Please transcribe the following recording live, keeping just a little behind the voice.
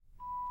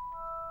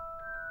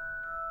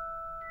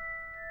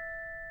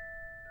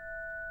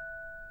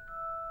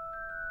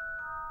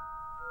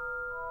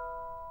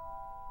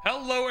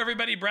Hello,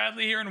 everybody.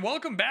 Bradley here, and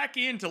welcome back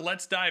into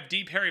Let's Dive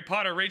Deep Harry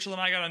Potter. Rachel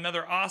and I got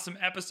another awesome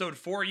episode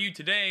for you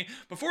today.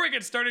 Before we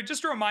get started,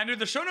 just a reminder,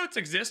 the show notes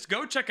exist.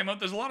 Go check them out.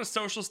 There's a lot of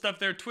social stuff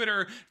there,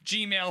 Twitter,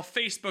 Gmail,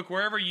 Facebook,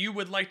 wherever you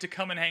would like to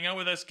come and hang out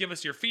with us. Give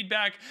us your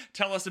feedback.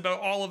 Tell us about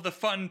all of the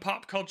fun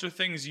pop culture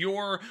things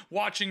you're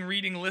watching,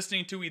 reading,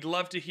 listening to. We'd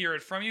love to hear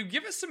it from you.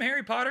 Give us some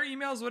Harry Potter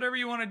emails, whatever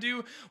you want to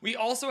do. We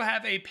also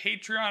have a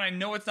Patreon. I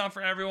know it's not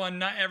for everyone.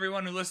 Not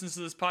everyone who listens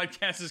to this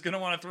podcast is going to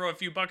want to throw a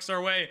few bucks our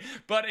way,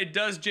 but it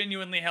does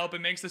genuinely help.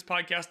 It makes this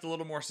podcast a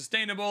little more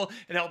sustainable.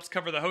 It helps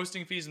cover the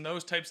hosting fees and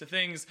those types of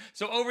things.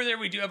 So over there,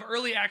 we do have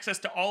early access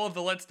to all of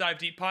the Let's Dive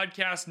Deep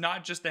podcasts,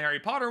 not just the Harry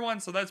Potter one.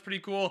 So that's pretty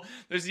cool.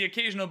 There's the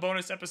occasional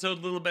bonus episode,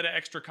 a little bit of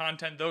extra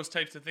content, those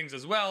types of things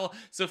as well.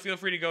 So feel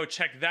free to go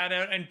check that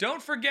out. And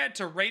don't forget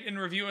to rate and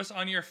review us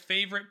on your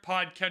favorite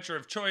podcatcher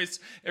of choice.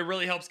 It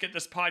really helps get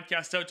this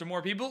podcast out to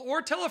more people,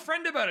 or tell a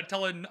friend about it.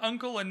 Tell an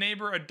uncle, a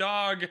neighbor, a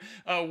dog,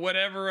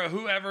 whatever,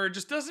 whoever. It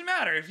just doesn't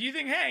matter. If you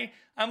think, hey,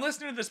 I'm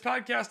listening to this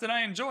podcast and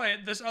I enjoy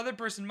it, this other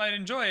person might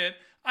enjoy it,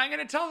 I'm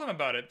going to tell them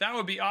about it. That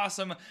would be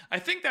awesome. I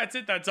think that's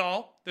it. That's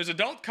all. There's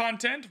adult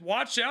content.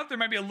 Watch out. There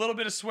might be a little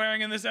bit of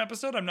swearing in this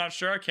episode. I'm not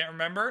sure. I can't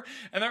remember.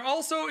 And there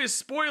also is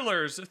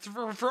spoilers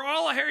for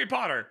all of Harry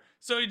Potter.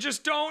 So you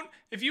just don't,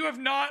 if you have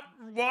not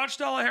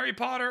watched all of Harry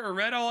Potter or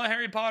read all of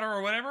Harry Potter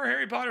or whatever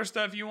Harry Potter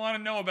stuff you want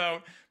to know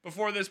about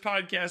before this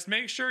podcast,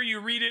 make sure you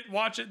read it,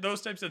 watch it,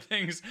 those types of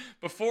things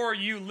before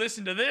you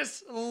listen to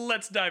this.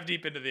 Let's dive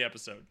deep into the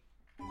episode.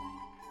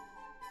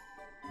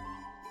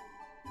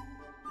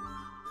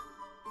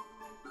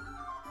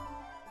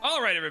 All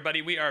right,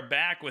 everybody, we are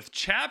back with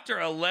Chapter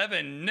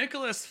 11,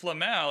 Nicolas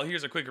Flamel.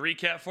 Here's a quick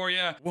recap for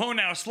you. Whoa,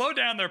 now, slow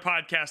down there,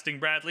 podcasting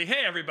Bradley.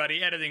 Hey,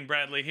 everybody, editing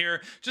Bradley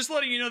here. Just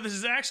letting you know this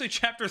is actually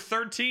Chapter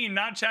 13,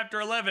 not Chapter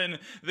 11.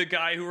 The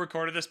guy who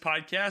recorded this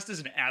podcast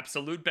is an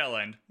absolute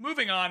bellend.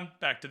 Moving on,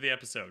 back to the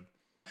episode.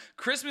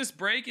 Christmas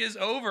break is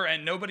over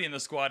and nobody in the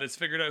squad has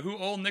figured out who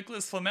old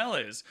Nicolas Flamel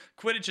is.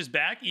 Quidditch is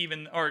back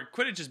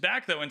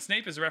though, and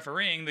Snape is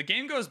refereeing. The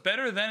game goes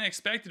better than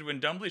expected when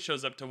Dumbledore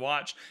shows up to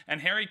watch, and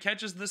Harry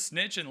catches the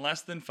snitch in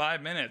less than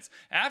 5 minutes.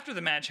 After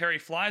the match, Harry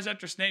flies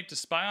after Snape to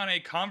spy on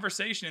a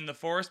conversation in the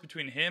forest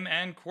between him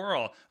and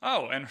Quirrell.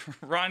 Oh, and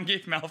Ron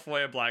gave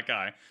Malfoy a black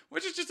eye,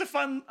 which is just a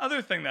fun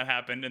other thing that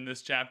happened in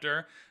this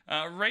chapter.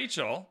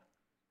 Rachel.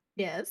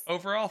 Yes?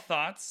 Overall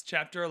thoughts,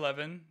 Chapter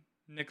 11,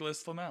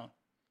 Nicolas Flamel.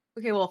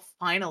 Okay, well,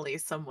 finally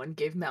someone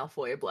gave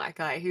Malfoy a black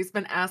eye. He's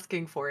been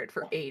asking for it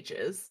for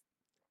ages.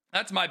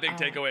 That's my big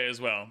takeaway as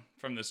well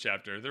from this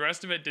chapter. The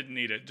rest of it didn't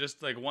need it.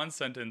 Just like one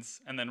sentence,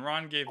 and then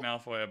Ron gave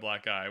Malfoy a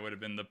black eye would have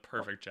been the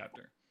perfect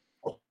chapter.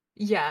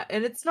 Yeah,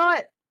 and it's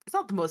not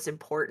the most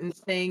important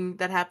thing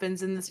that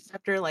happens in this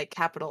chapter, like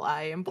capital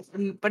I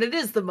important, but it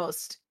is the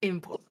most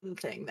important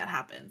thing that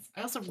happens.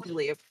 I also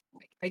really,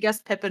 I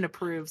guess Pippin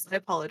approves. I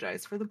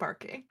apologize for the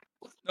barking.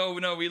 Oh,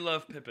 no, we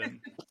love Pippin.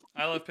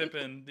 I love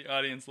Pippin. The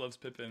audience loves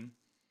Pippin.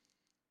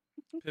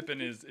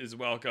 Pippin is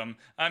welcome.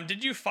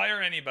 Did you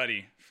fire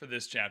anybody for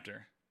this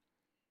chapter?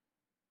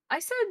 I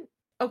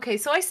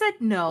said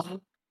no.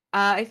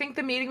 I think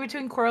the meeting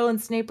between Quirrell and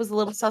Snape was a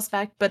little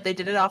suspect, but they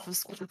did it off of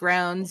school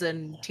grounds,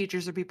 and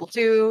teachers are people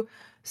too,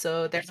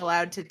 so they're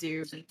allowed to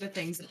do the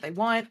things that they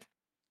want.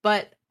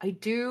 But I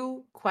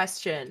do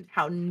question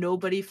how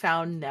nobody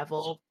found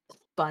Neville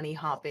bunny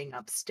hopping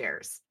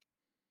upstairs.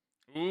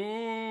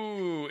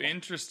 Ooh,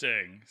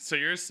 interesting. So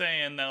you're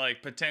saying that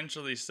like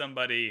potentially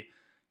somebody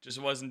just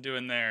wasn't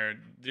doing their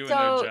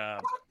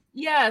job.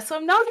 Yeah, so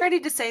I'm not ready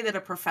to say that a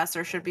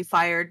professor should be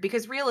fired,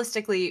 because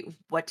realistically,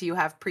 what do you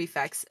have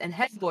prefects and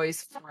head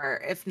boys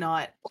for if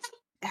not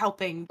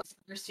helping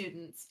your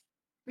students?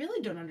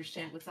 Really don't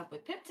understand what's up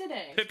with Pip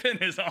today. Pippin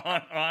is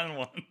on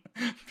one.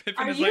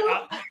 Pippin is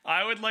like,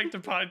 I would like to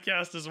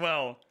podcast as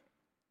well.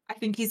 I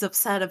think he's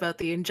upset about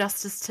the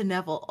injustice to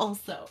Neville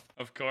also.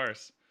 Of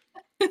course.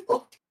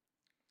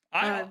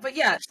 But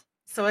yeah,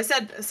 so I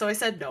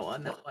said no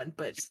on that one,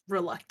 but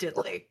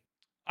reluctantly.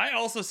 I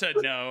also said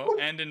no,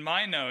 and in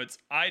my notes,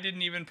 I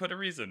didn't even put a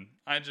reason.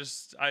 I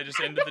just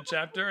ended the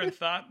chapter and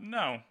thought,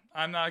 no,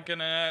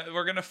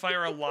 we're gonna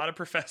fire a lot of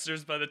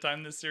professors by the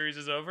time this series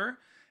is over,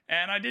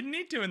 and I didn't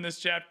need to in this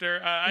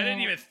chapter. I didn't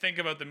even think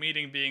about the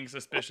meeting being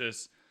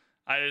suspicious.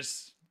 I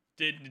just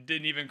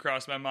didn't even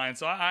cross my mind,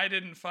 so I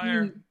didn't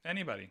fire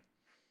anybody.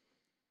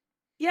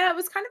 Yeah, it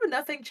was kind of a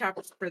nothing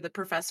chapter for the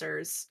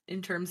professors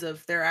in terms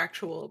of their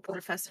actual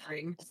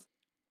professoring.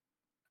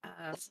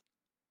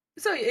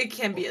 So it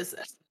can be as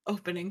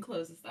open and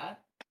close as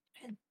that.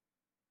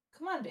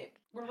 Come on, babe.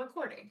 We're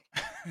recording.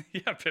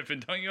 Yeah,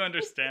 Pippin, don't you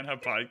understand how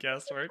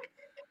podcasts work?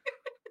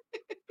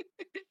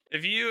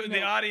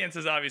 The audience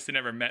has obviously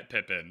never met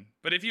Pippin,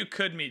 but if you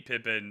could meet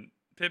Pippin,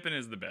 Pippin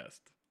is the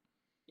best.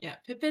 Yeah,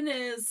 Pippin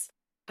is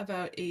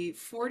about a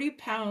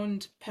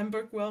 40-pound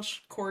Pembroke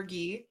Welsh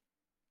corgi,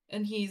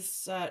 and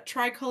he's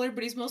tricolored,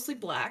 but he's mostly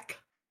black.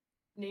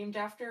 Named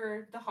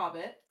after the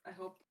Hobbit, I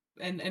hope,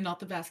 and not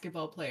the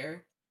basketball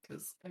player,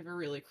 because I have a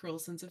really cruel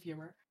sense of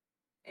humor.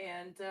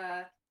 And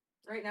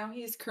right now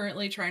he's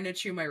currently trying to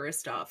chew my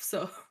wrist off,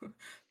 so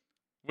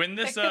When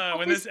I this can when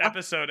always this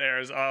episode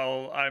airs,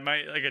 I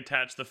might like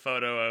attach the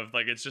photo of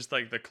like it's just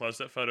like the close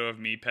up photo of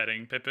me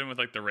petting Pippin with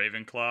like the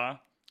Ravenclaw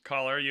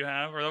collar you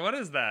have, or what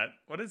is that?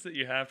 What is it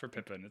you have for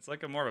Pippin? It's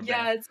like a more of a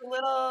band. Yeah, it's a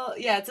little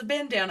yeah, it's a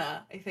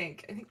bandana, I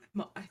think.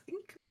 I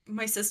think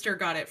my sister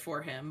got it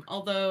for him.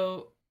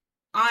 Although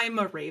I'm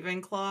a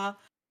Ravenclaw,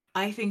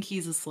 I think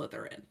he's a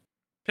Slytherin.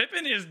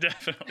 Pippin is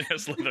definitely a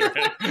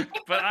Slytherin,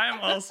 but I'm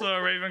also a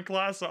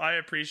Ravenclaw, so I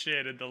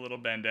appreciated the little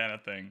bandana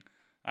thing.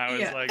 I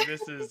was Yeah. like,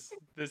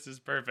 this is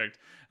perfect.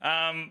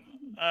 Um,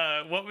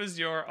 what was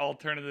your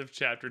alternative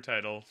chapter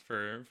title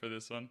for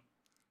this one?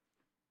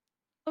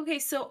 Okay,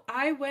 so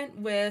I went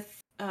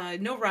with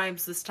no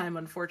rhymes this time,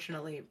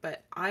 unfortunately,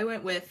 but I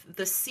went with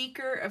The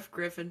Seeker of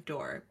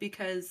Gryffindor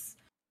because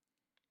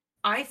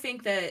I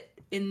think that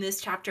in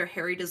this chapter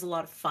Harry does a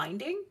lot of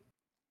finding,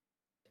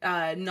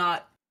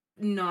 not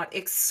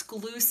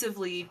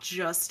exclusively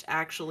just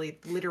actually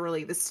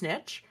literally the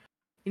snitch.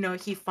 You know,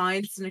 he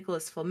finds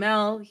Nicolas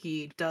Flamel,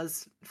 he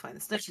does find the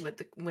snitch with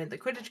the win the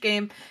Quidditch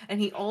game, and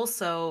he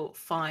also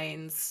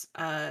finds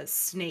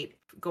Snape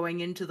going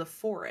into the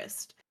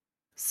forest.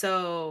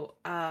 So,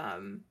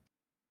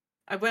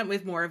 I went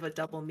with more of a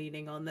double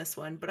meaning on this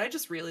one, but I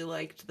just really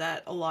liked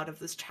that a lot of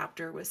this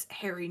chapter was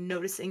Harry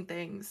noticing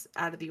things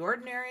out of the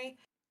ordinary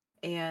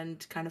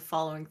and kind of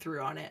following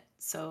through on it.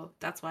 So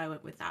that's why I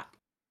went with that.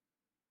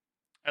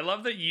 I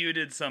love that you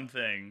did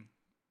something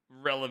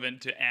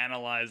relevant to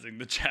analyzing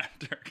the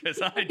chapter because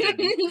I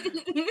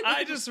didn't.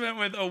 I just went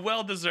with a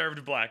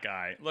well-deserved black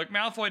eye. Look,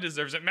 Malfoy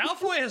deserves it.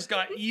 Malfoy has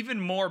got even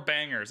more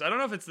bangers. I don't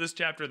know if it's this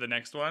chapter or the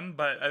next one,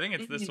 but I think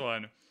it's this Mhm,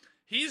 one.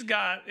 He's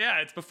got, yeah,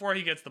 it's before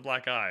he gets the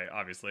black eye,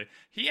 obviously.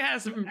 He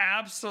has some mhm.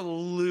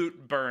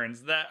 absolute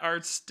burns that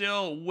are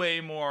still way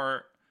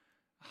more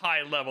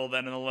high level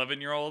than an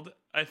 11-year-old,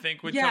 I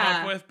think, would come up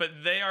Yeah. with,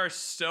 but they are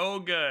so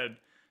good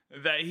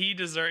that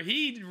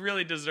he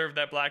really deserved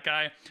that black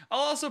eye. I'll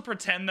also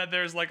pretend that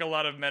there's like a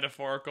lot of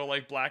metaphorical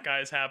like black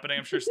eyes happening.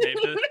 I'm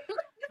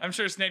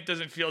sure Snape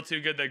doesn't feel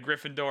too good that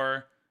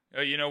Gryffindor,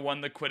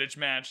 won the Quidditch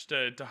match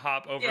to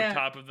hop over Yeah.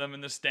 top of them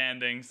in the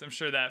standings. I'm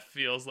sure that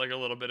feels like a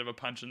little bit of a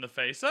punch in the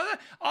face. So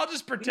I'll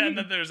just pretend Mhm.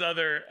 that there's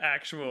other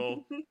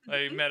actual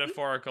like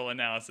metaphorical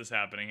analysis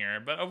happening here.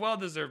 But a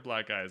well-deserved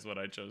black eye is what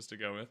I chose to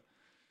go with.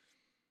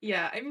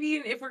 Yeah, I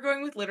mean, if we're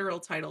going with literal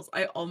titles,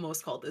 I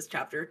almost called this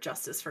chapter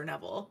Justice for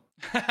Neville.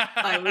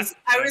 I was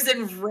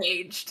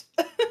enraged.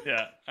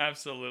 Yeah,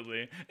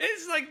 absolutely.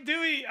 It's like, do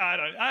we?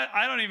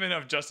 I don't even know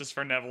if Justice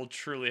for Neville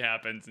truly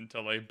happens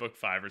until like book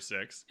 5 or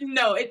 6.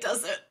 No, it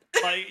doesn't.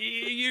 Like,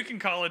 you can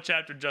call a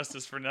chapter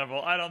Justice for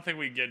Neville. I don't think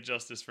we get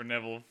Justice for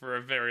Neville for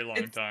a very long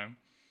It's time.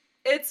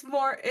 it's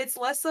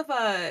less of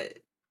a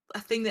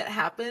thing that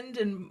happened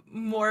and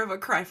more of a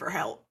cry for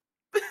help.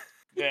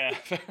 Yeah,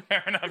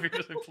 fair enough. You're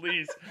just like,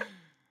 please.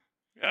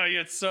 Oh,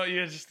 yeah,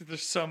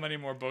 there's so many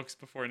more books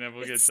before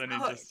Neville gets It's any.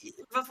 so, Just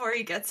before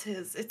he gets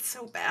his, it's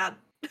so bad.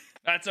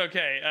 That's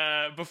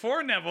okay.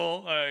 Before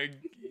Neville has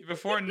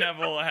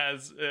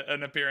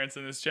an appearance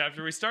in this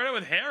chapter, we started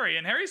with Harry,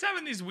 and Harry's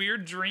having these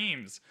weird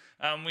dreams.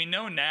 We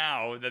know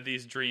now that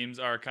these dreams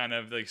are kind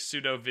of like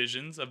pseudo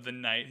visions of the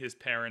night his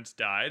parents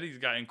died. He's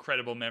got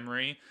incredible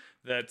memory.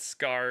 That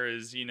Scar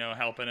is,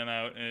 helping him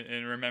out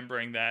and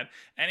remembering that.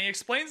 And he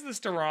explains this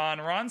to Ron.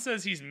 Ron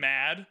says he's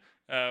mad,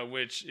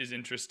 which is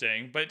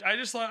interesting. But I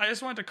just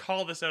wanted to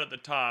call this out at the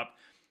top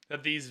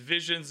that these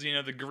visions,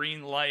 the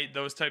green light,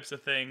 those types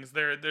of things,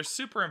 they're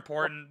super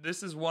important.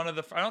 This is one of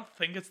the, I don't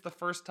think it's the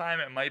first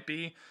time, it might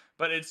be,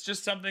 but it's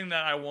just something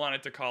that I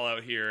wanted to call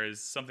out here as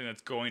something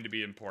that's going to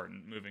be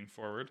important moving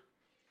forward.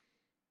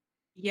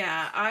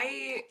 Yeah,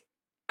 I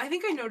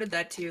think I noted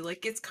that too.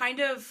 Like it's kind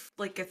of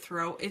like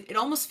it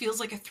almost feels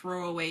like a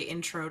throwaway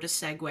intro to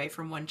segue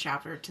from one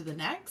chapter to the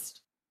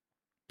next.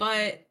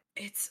 But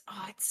it's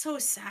so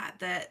sad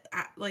that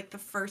like the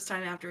first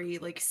time after he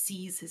like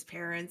sees his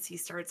parents, he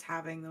starts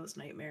having those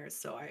nightmares.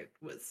 So I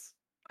was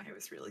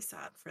really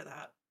sad for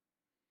that.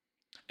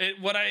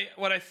 What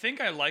I think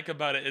I like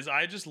about it is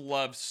I just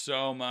love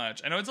so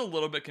much. I know it's a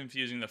little bit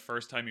confusing the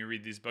first time you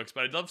read these books,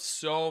 but I love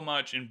so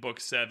much in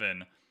book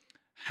 7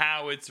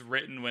 how it's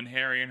written when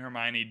Harry and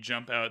Hermione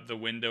jump out the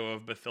window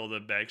of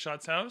Bathilda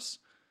Bagshot's house.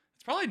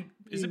 It's probably,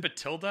 is it Mm.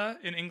 Bathilda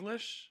in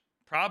English? I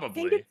think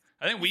Probably. it's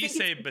I think it's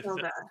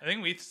Matilda. I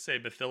think we say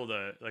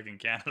Bathilda like in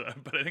Canada,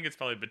 but I think it's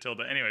probably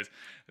Bathilda. Anyways,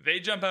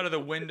 they jump out of the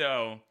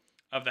window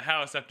of the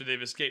house after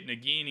they've escaped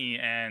Nagini,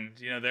 and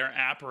they're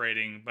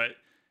apparating, but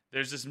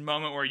there's this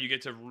moment where you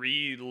get to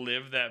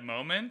relive that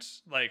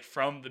moment like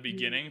from the Mm-hmm.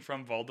 beginning,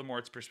 from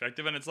Voldemort's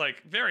perspective, and it's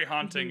like very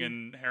haunting Mm-hmm.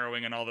 and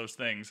harrowing and all those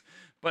things,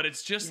 but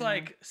it's just Yeah.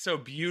 like so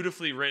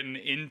beautifully written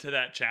into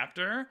that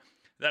chapter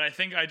that I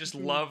think I just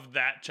Mm-hmm. love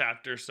that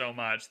chapter so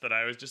much that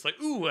I was just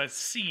like, ooh, a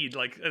seed,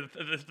 like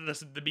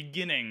the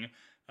beginning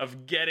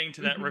of getting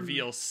to that Mm-hmm.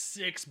 reveal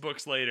 6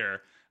 books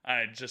later.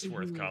 Just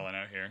worth Mm-hmm. calling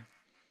out here.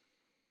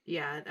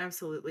 Yeah,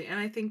 absolutely. And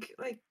I think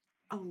like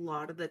a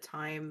lot of the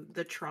time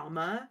the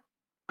trauma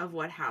of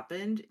what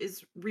happened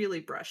is really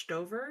brushed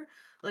over.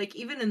 Like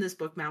even in this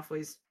book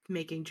Malfoy's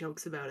making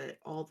jokes about it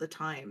all the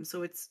time.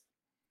 So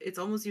it's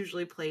almost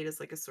usually played as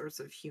like a source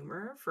of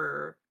humor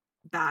for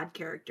bad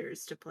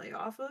characters to play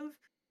off of,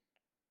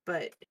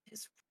 but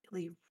it's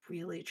really,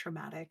 really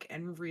traumatic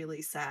and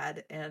really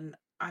sad. And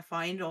I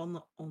find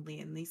only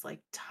in these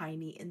like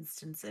tiny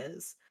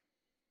instances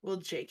will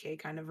JK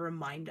kind of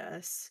remind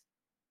us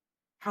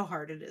how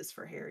hard it is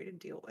for Harry to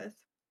deal with.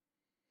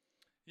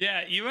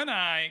 Yeah, you and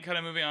I, kind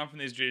of moving on from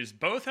these G's,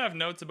 both have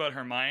notes about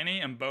Hermione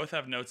and both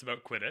have notes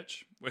about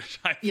Quidditch, which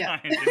I Yeah.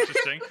 find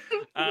interesting.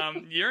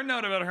 Your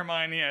note about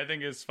Hermione, I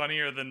think, is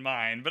funnier than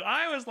mine, but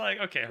I was like,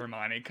 okay,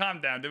 Hermione,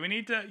 calm down. Do we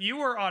need to? You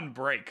were on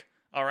break,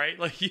 all right?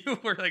 Like, you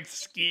were like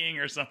skiing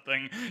or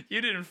something.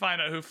 You didn't find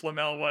out who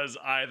Flamel was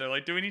either.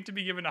 Like, do we need to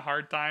be giving a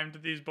hard time to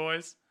these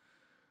boys?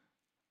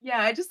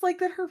 Yeah, I just like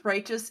that her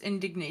righteous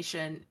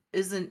indignation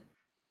isn't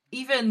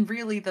even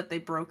really that they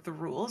broke the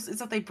rules, it's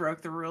that they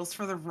broke the rules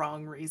for the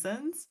wrong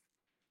reasons.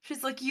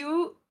 She's like,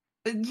 you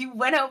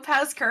went out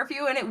past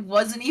curfew and it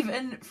wasn't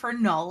even for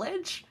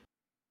knowledge?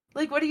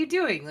 Like, what are you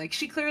doing? Like,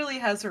 she clearly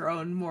has her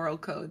own moral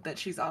code that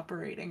she's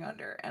operating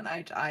under, and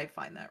I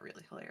find that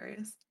really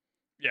hilarious.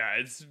 Yeah,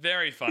 it's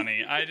very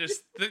funny. I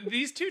just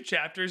these two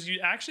chapters, you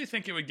actually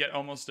think it would get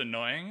almost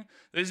annoying.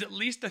 There's at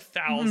least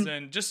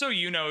 1,000. Just so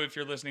you know, if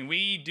you're listening,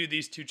 we do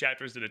these two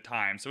chapters at a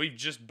time. So we've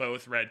just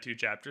both read two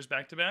chapters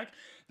back to back.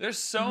 There's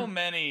so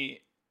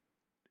many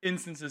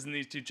instances in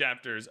these two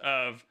chapters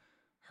of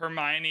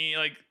Hermione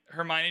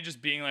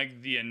just being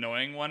like the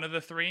annoying one of the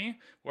three,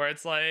 where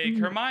it's like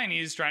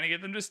Hermione's trying to get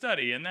them to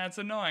study and that's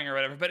annoying or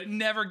whatever, but it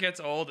never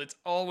gets old. It's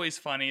always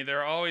funny.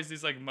 There are always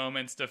these like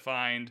moments to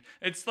find.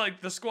 It's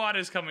like the squad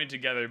is coming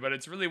together, but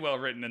it's really well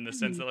written in the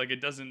sense that like it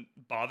doesn't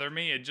bother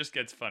me. It just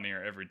gets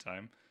funnier every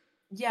time.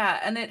 Yeah,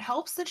 and it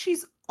helps that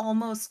she's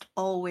almost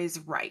always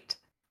right.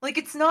 Like,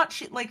 it's not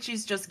like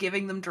she's just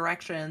giving them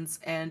directions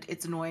and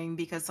it's annoying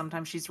because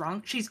sometimes she's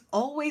wrong. She's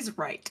always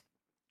right.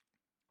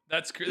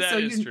 That So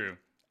is true.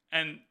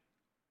 And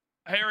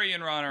Harry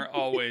and Ron are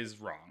always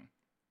wrong.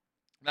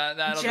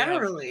 That'll be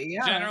generally,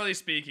 yeah. Generally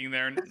speaking,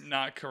 they're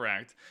not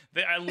correct.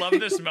 I love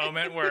this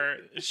moment where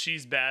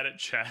she's bad at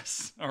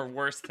chess, or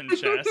worse than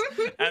chess,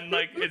 and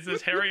like it's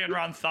this Harry and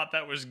Ron thought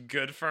that was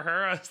good for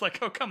her. I was like,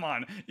 oh come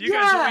on, you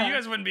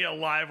guys wouldn't be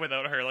alive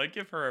without her. Like,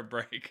 give her a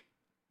break.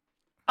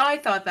 I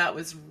thought that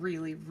was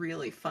really,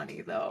 really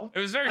funny, though. It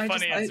was very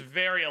funny. It's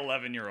very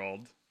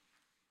 11-year-old.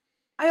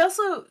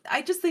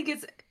 I just think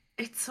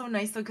it's so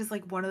nice though, because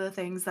like one of the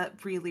things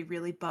that really,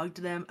 really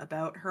bugged them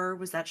about her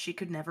was that she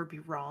could never be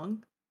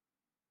wrong.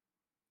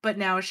 But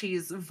now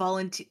she's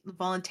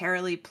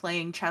voluntarily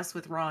playing chess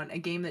with Ron, a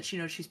game that she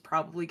knows she's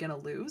probably gonna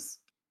lose.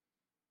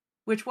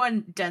 Which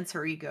one dents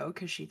her ego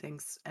because she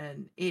thinks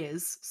and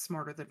is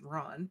smarter than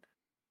Ron.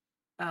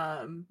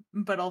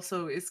 But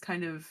also is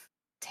kind of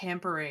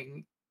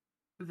tampering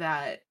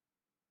that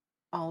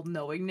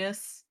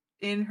all-knowingness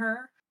in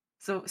her.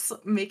 So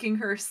making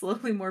her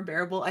slowly more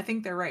bearable. I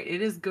think they're right.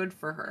 It is good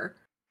for her.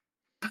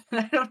 But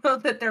I don't know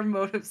that their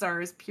motives are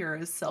as pure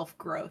as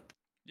self-growth.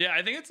 Yeah,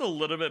 I think it's a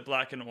little bit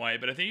black and white,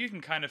 but I think you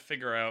can kind of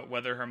figure out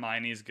whether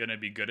Hermione's going to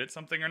be good at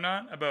something or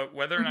not, about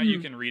whether or not you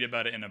can read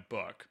about it in a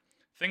book.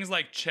 Things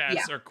like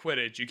chess or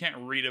Quidditch, you can't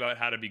read about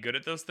how to be good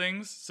at those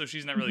things, so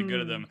she's not really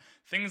good at them.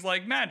 Things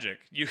like magic,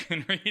 you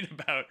can read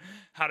about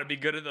how to be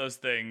good at those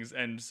things,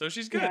 and so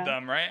she's good at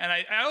them, right? And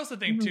I also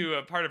think, too,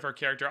 a part of her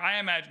character, I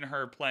imagine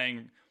her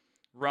playing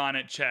Ron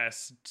at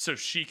chess so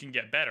she can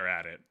get better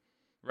at it,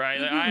 right?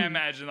 Like, I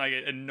imagine like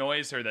it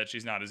annoys her that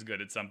she's not as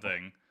good at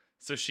something.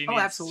 So she needs,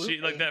 absolutely.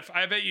 like that.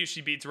 I bet you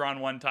she beats Ron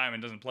one time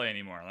and doesn't play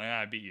anymore. Like,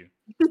 I beat you.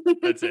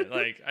 That's it.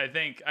 Like, I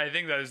think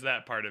that is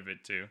that part of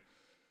it too.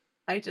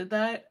 I did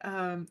that.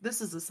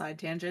 This is a side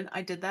tangent.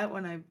 I did that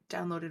when I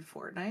downloaded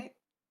Fortnite.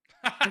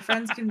 My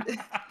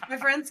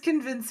friends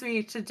convinced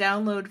me to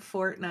download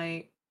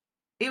Fortnite.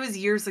 It was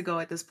years ago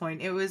at this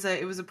point. It was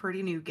a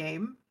pretty new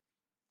game.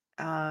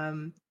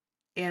 And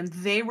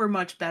they were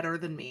much better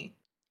than me.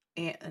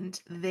 And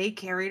they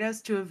carried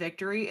us to a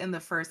victory in the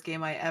first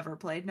game I ever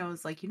played. And I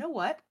was like, you know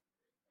what?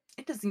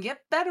 It doesn't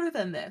get better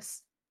than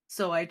this.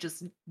 So I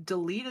just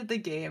deleted the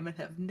game and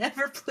have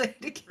never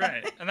played again.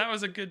 Right. And that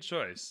was a good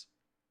choice.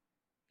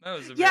 That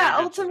was a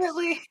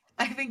ultimately, choice.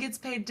 I think it's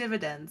paid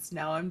dividends.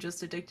 Now I'm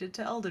just addicted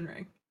to Elden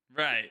Ring.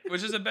 Right.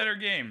 Which is a better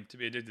game to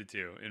be addicted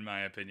to, in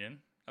my opinion.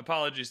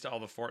 Apologies to all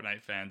the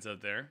Fortnite fans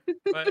out there.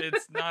 But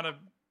it's not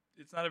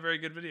a very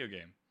good video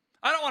game.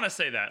 I don't want to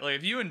say that. Like,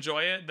 if you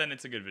enjoy it, then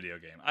it's a good video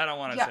game. I don't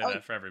want to say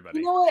that for everybody.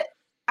 You know what?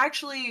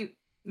 Actually,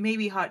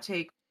 maybe hot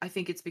take. I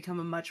think it's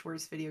become a much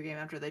worse video game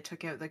after they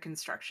took out the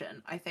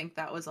construction. I think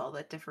that was all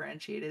that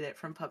differentiated it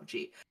from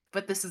PUBG.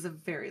 But this is a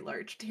very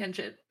large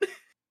tangent.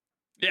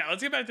 Yeah,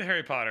 let's get back to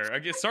Harry Potter.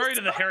 Sorry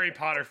to the Harry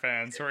Potter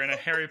fans who are in a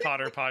Harry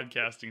Potter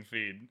podcasting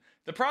feed.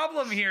 The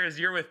problem here is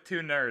you're with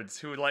two nerds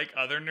who like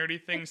other nerdy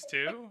things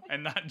too,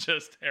 and not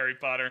just Harry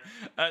Potter.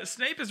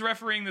 Snape is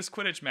refereeing this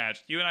Quidditch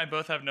match. You and I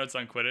both have notes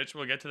on Quidditch.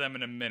 We'll get to them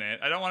in a minute.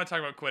 I don't want to talk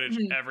about Quidditch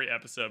every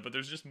episode, but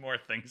there's just more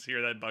things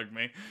here that bug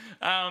me.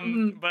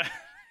 But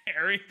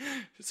Harry.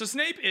 So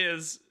Snape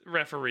is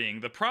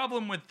refereeing. The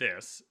problem with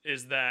this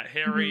is that Hmm.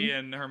 Harry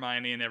and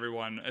Hermione and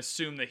everyone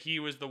assume that he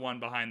was the one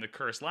behind the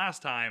curse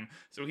last time,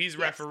 so he's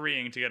Yes.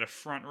 refereeing to get a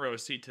front row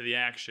seat to the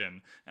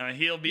action, and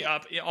he'll be Yes.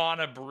 up on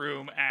a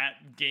broom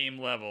at game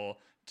level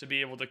to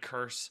be able to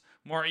curse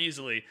more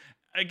easily.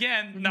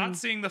 Again, Hmm. not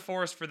seeing the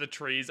forest for the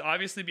trees.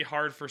 Obviously, be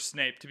hard for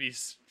Snape to be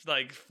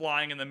like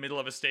flying in the middle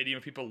of a stadium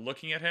of people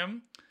looking at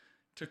him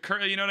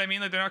you know what I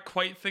mean? Like they're not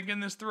quite thinking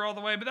this through all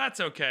the way, but that's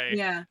okay.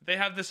 Yeah. They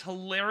have this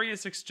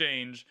hilarious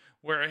exchange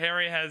where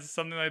Harry has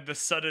something like the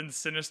sudden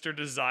sinister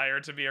desire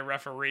to be a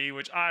referee,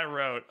 which I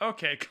wrote.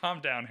 Okay, calm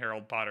down,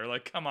 Harold Potter.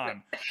 Like, come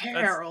on. That's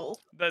Harold.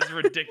 that's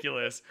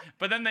ridiculous.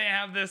 But then they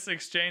have this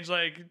exchange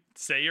like,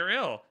 say you're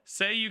ill,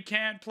 say you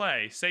can't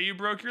play, say you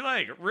broke your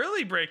leg,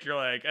 really break your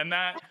leg. And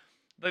that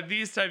like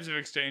these types of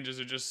exchanges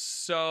are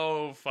just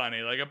so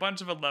funny. Like a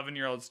bunch of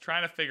 11-year-olds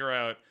trying to figure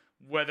out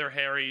whether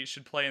Harry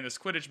should play in this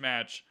Quidditch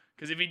match.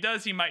 Because if he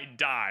does, he might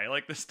die.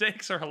 Like the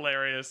stakes are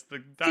hilarious.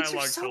 The Stakes are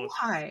dialogue's so hilarious.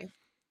 high.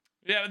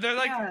 Yeah, they're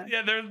like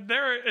Yeah.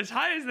 they're as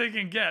high as they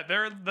can get.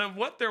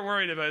 What they're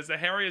worried about is that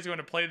Harry is going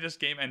to play this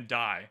game and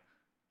die.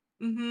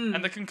 And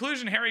Hmm. the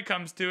conclusion Harry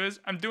comes to is,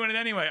 I'm doing it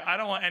anyway. I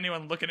don't want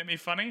anyone looking at me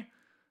funny.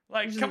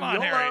 Like, Just come like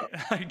on, Harry. YOLO.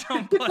 Like,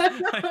 don't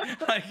play.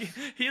 Like,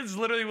 he is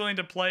literally willing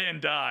to play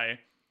and die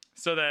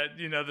so that,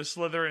 you know, the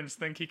Slytherins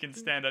think he can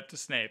stand up to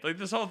Snape. Like,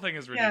 this whole thing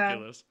is Yeah.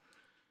 ridiculous.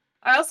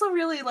 I also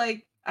really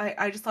like.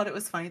 I just thought it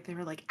was funny. They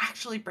were like,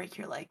 actually break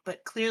your leg,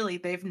 but clearly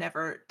they've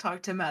never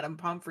talked to Madame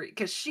Pomfrey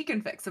because she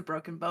can fix a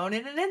broken bone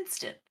in an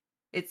instant.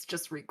 It's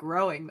just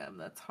regrowing them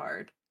that's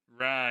hard.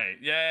 Right.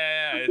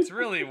 Yeah. It's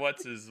really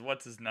what's his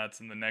nuts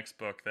in the next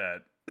book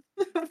that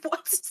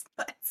What's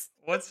that?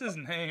 what's his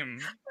name?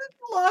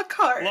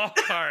 Lockhart.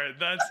 Lockhart,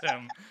 that's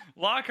him.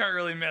 Lockhart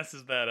really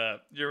messes that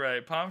up. You're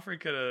right. Pomfrey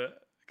could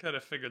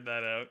have figured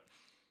that out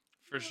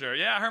for sure.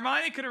 Yeah,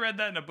 Hermione could have read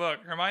that in a book.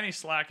 Hermione's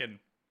slacking.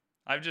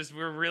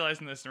 We're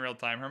realizing this in real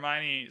time.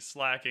 Hermione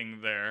slacking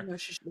there. No,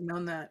 she should have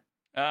known that.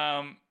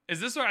 Is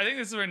this where I think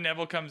this is where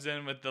Neville comes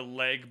in with the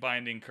leg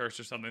binding curse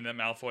or something that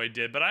Malfoy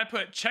did? But I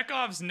put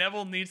Chekhov's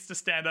Neville needs to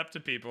stand up to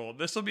people.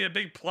 This will be a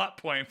big plot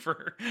point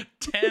for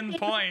 10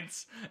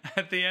 points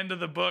at the end of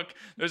the book.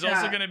 There's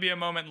also Yeah. going to be a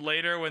moment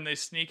later when they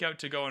sneak out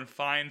to go and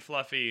find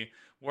Fluffy,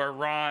 where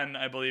Ron,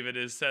 I believe it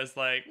is, says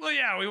like, "Well,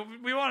 yeah,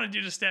 we wanted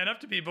you to stand up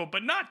to people,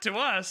 but not to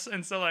us."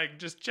 And so like,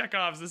 just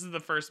Chekhov's. This is the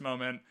first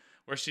moment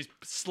where she's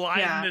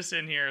sliding Yeah. this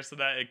in here so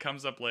that it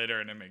comes up later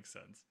and it makes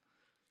sense.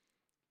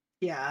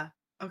 Yeah.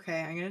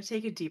 Okay, I'm gonna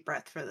take a deep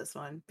breath for this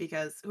one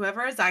because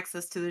whoever has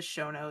access to the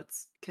show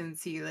notes can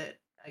see that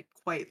I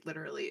quite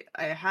literally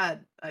I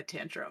had a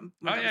tantrum.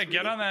 Oh When I yeah, was get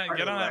reading on that part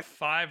get of on the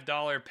that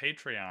 $5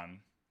 Patreon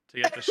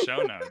to get the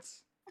show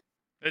notes.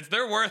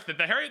 They're worth it.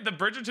 The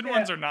Bridgerton Yeah.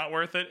 ones are not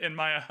worth it in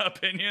my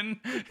opinion,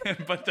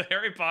 but the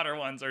Harry Potter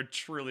ones are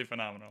truly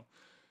phenomenal.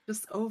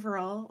 Just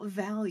overall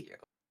value.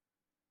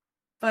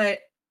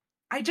 But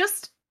I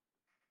just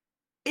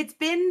it's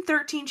been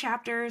 13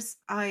 chapters.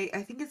 I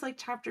think it's like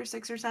chapter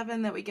 6 or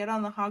 7 that we get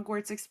on the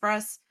Hogwarts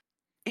Express.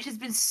 It has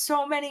been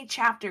so many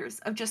chapters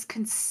of just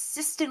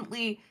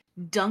consistently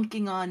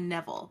dunking on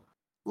Neville.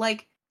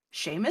 Like,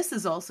 Seamus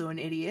is also an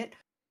idiot.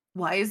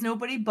 Why is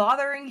nobody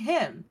bothering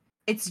him?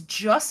 It's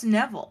just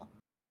Neville.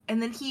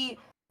 And then he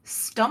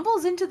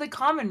stumbles into the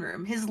common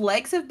room. His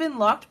legs have been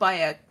locked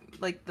by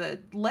the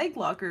leg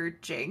locker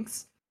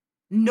jinx.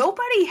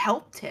 Nobody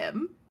helped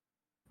him.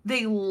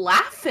 They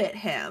laugh at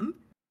him.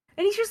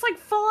 And he's just like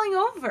falling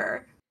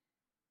over.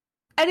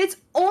 And it's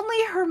only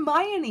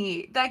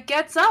Hermione that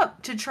gets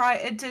up to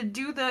try to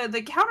do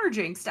the counter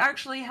jinx to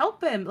actually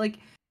help him. Like,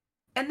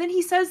 and then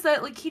he says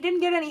that like he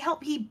didn't get any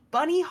help. He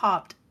bunny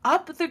hopped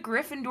up the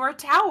Gryffindor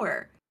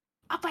tower,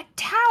 up a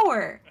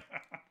tower.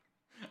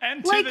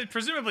 And Like,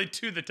 presumably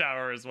to the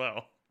tower as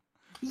well.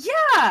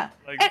 yeah,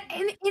 Like,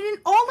 and in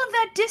all of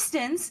that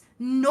distance,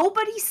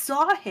 nobody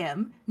saw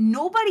him.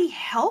 Nobody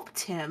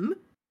helped him.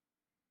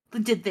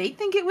 Did they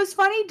think it was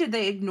funny? Did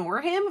they ignore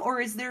him? Or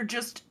is there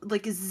just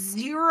like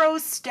zero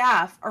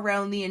staff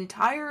around the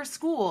entire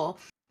school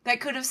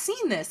that could have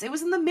seen this? It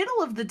was in the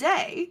middle of the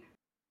day.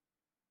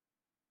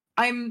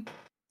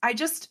 I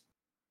just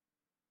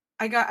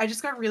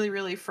got really,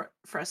 really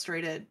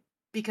frustrated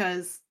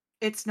because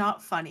it's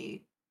not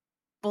funny.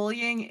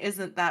 Bullying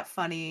isn't that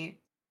funny.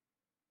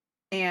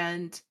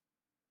 And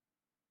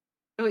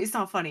it's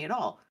not funny at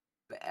all.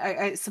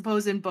 I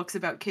suppose in books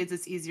about kids,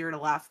 it's easier to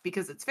laugh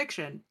because it's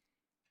fiction.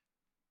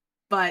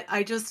 But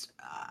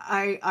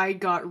I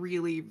got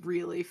really,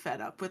 really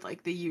fed up with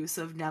like the use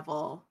of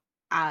Neville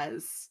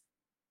as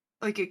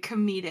like a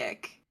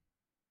comedic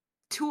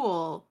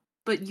tool,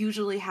 but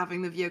usually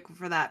having the vehicle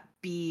for that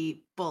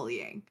be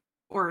bullying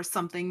or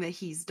something that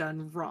he's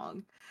done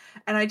wrong.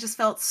 And I just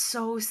felt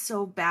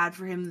so bad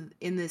for him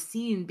in this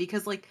scene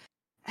because like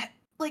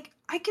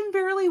I can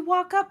barely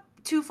walk up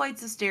 2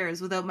 flights of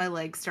stairs without my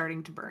legs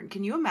starting to burn.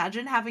 Can you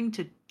imagine having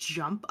to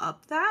jump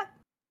up that?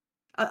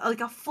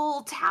 Like a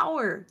full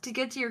tower to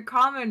get to your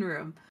common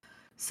room.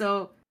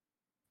 So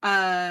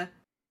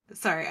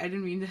sorry, I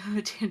didn't mean to have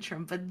a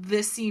tantrum, but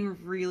this scene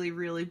really,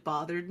 really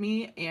bothered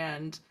me,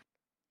 and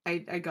I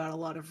got a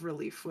lot of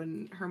relief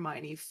when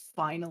Hermione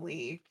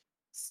finally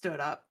stood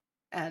up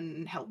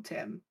and helped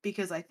him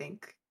because I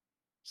think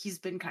he's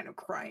been kind of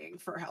crying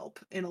for help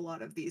in a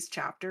lot of these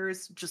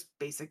chapters, just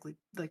basically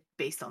like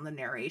based on the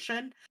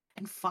narration,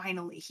 and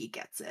finally he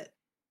gets it.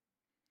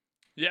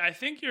 Yeah, I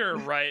think you're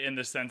right in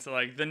the sense that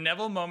like the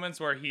Neville moments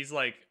where he's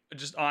like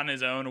just on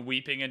his own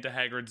weeping into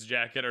Hagrid's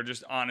jacket or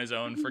just on his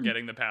own Mhm,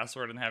 forgetting the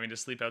password and having to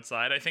sleep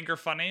outside, I think are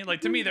funny.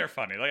 Like to me mhm. they're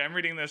funny. Like I'm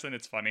reading this and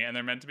it's funny and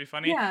they're meant to be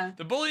funny. Yeah.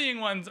 The bullying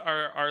ones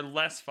are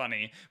less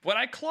funny. What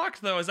I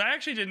clocked though is I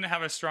actually didn't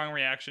have a strong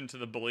reaction to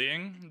the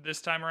bullying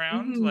this time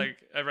around. Mhm. Like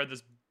I've read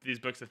these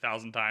books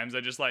 1,000 times.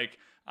 I just like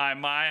I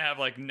might have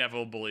like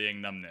Neville bullying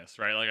numbness,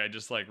 right? Like I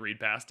just like read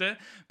past it.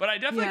 But I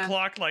definitely Yeah.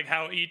 clocked like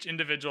how each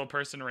individual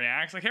person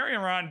reacts. Like Harry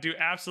and Ron do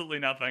absolutely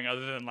nothing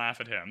other than laugh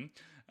at him,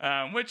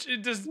 which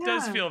it does Yeah.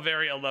 feel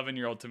very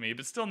 11-year-old to me,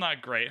 but still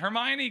not great.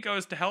 Hermione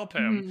goes to help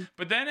him, Mhm.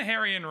 but then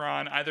Harry and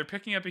Ron either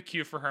picking up a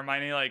cue for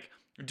Hermione, like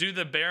do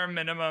the bare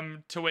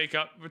minimum to make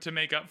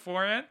up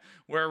for it,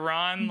 where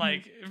Ron Mhm.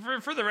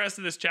 like for the rest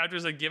of this chapter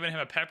is like giving him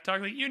a pep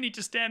talk, like you need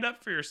to stand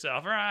up for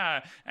yourself,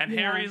 and Yeah.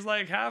 Harry's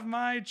like have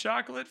my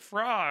chocolate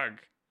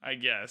frog, I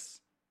guess.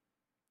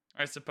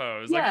 I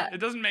suppose. Like Yeah. it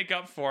doesn't make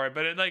up for it,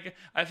 but it like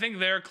I think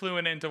they're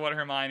cluing into what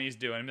Hermione's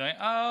doing. And be like,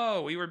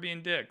 oh, we were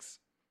being dicks.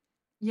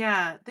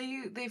 Yeah,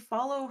 they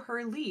follow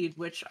her lead,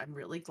 which I'm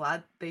really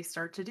glad they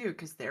start to do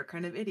because they're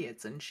kind of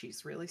idiots and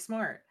she's really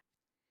smart.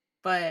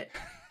 But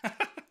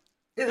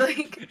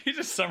like He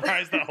just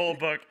summarized that whole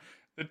book.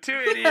 The two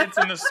idiots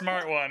and the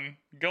smart one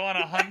go on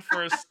a hunt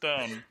for a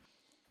stone.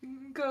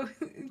 go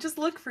just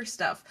look for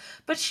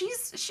stuff. But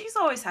she's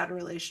always had a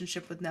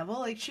relationship with Neville.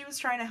 Like she was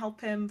trying to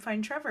help him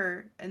find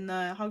Trevor in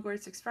the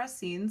Hogwarts Express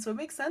scene, so it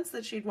makes sense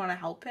that she'd want to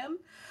help him.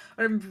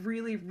 But I'm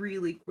really,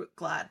 really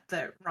glad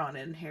that Ron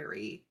and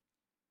Harry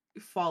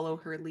follow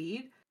her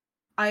lead.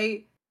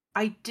 I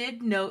I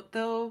did note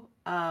though,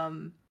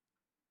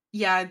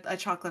 yeah, a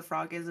chocolate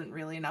frog isn't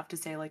really enough to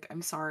say like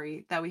I'm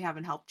sorry that we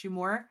haven't helped you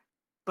more,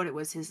 but it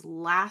was his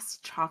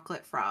last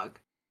chocolate frog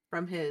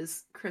from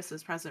his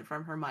Christmas present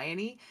from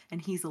Hermione, and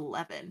he's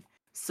 11.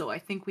 So I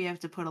think we have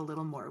to put a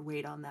little more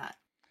weight on that.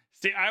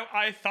 See,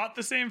 I thought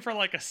the same for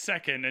like a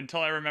second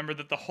until I remembered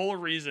that the whole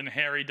reason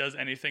Harry does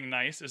anything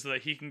nice is so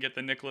that he can get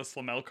the Nicolas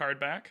Flamel card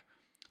back.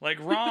 Like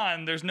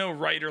Ron, there's no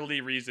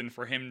writerly reason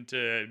for him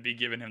to be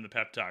giving him the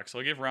pep talk, so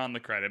I'll give Ron the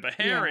credit. But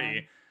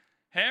Yeah.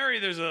 Harry,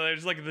 there's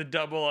like the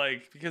double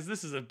like because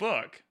this is a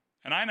book,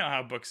 and I know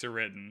how books are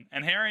written,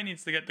 and Harry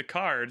needs to get the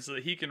card so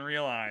that he can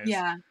realize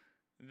Yeah.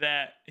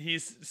 that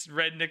he's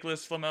read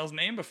Nicholas Flamel's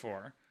name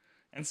before.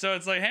 And so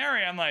it's like,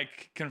 Harry, I'm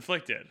like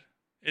conflicted.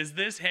 Is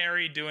this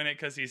Harry doing it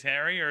because he's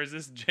Harry, or is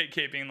this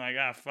JK being like,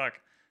 ah, fuck,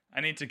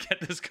 I need to get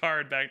this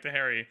card back to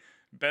Harry?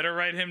 Better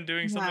write him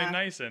doing something Yeah.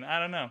 nice in. I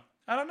don't know.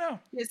 I don't know.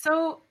 Yeah,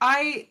 so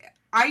I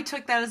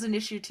took that as an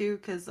issue too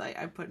because I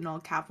put in all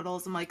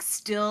capitals. I'm like,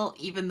 still,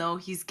 even though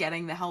he's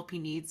getting the help he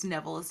needs,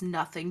 Neville is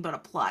nothing but a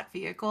plot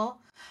vehicle.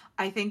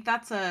 I think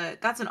that's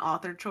an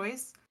author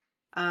choice.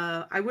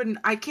 I wouldn't,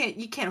 I can't,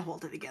 you can't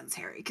hold it against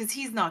Harry because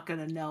he's not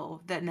gonna know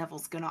that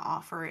Neville's gonna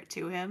offer it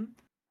to him.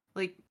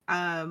 Like,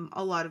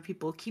 a lot of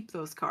people keep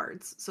those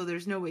cards, so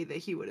there's no way that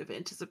he would have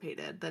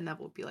anticipated that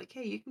Neville would be like,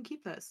 "Hey, you can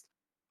keep this."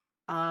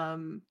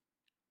 Um,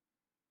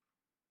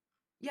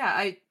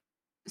 yeah,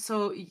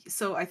 so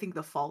I think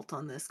the fault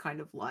on this kind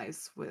of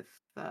lies with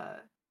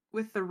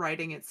the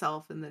writing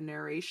itself and the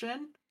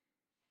narration.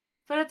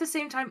 But at the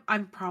same time,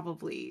 I'm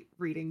probably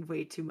reading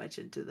way too much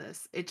into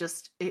this.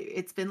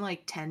 It's been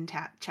like 10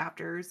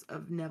 chapters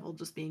of Neville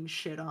just being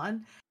shit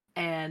on,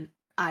 and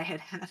I had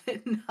had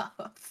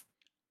enough.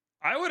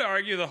 I would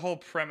argue the whole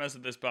premise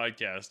of this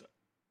podcast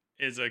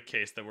is a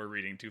case that we're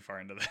reading too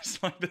far into this.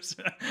 Like this,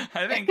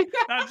 I think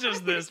not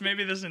just this,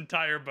 maybe this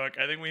entire book.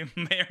 I think we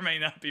may or may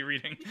not be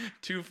reading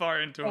too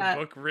far into a Yeah,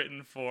 book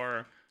written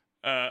for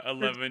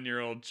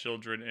 11-year-old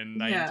children in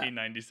yeah,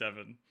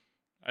 1997.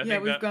 I yeah.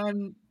 think We've that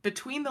gone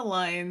between the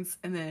lines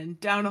and then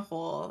down a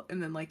hole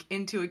and then like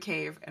into a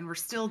cave, and we're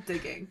still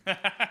digging.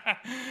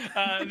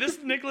 this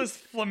Nicholas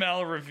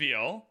Flamel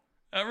reveal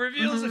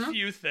reveals a Mm-hmm.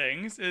 few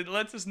things. It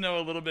lets us know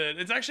a little bit.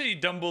 It's actually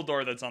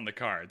Dumbledore that's on the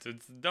cards.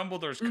 It's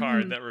Dumbledore's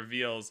card Mm-hmm. that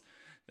reveals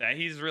that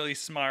he's really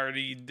smart.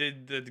 He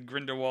did the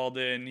Grindelwald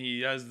in.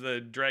 He has the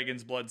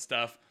dragon's blood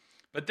stuff.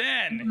 But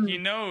then he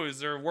Mm-hmm.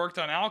 knows or worked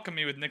on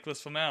alchemy with Nicholas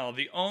Flamel,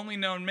 the only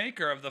known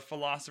maker of the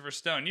Philosopher's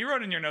Stone. You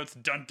wrote in your notes,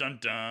 dun dun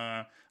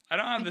dun. I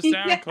don't have the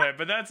sound Yeah. clip,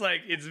 but that's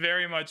like, it's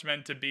very much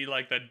meant to be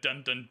like that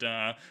dun dun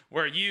dun,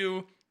 where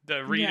you, the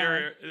Yeah.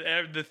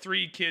 reader, the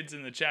three kids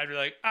in the chat are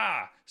like,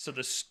 ah, so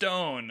the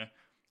stone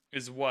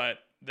is what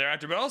they're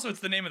after. But also,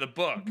 it's the name of the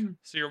book. Mm-hmm.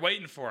 So you're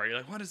waiting for it. You're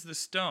like, what is the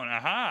stone?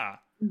 Aha.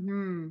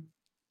 Mm-hmm.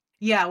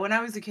 Yeah, when I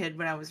was a kid,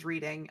 when I was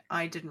reading,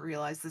 I didn't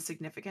realize the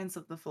significance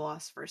of the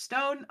Philosopher's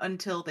Stone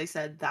until they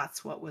said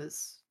that's what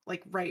was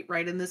like right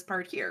in this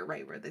part here,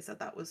 right where they said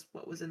that was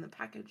what was in the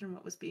package and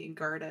what was being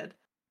guarded.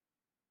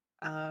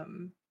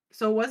 Um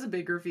So it was a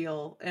big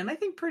reveal, and I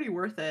think pretty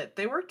worth it.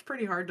 They worked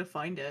pretty hard to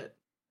find it.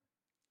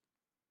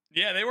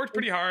 Yeah, they worked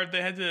pretty hard.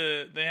 They had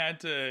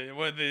to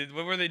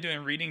what were they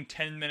doing? Reading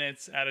 10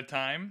 minutes at a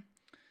time?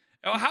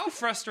 Oh, how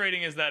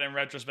frustrating is that in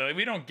retrospect? Like,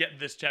 we don't get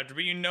this chapter,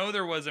 but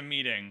there was a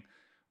meeting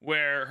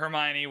where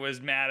Hermione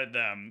was mad at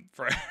them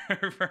for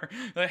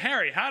like,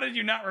 Harry, how did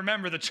you not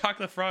remember the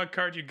chocolate frog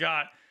card you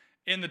got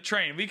in the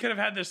train? We could have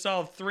had this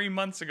solved 3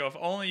 months ago if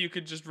only you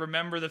could just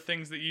remember the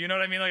things that you know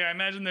what I mean. Like, I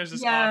imagine there's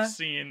this off Yeah.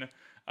 scene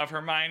of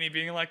Hermione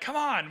being like, "Come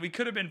on, we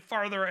could have been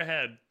farther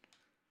ahead."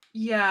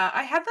 Yeah,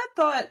 I had that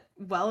thought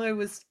while I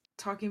was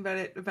talking about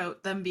it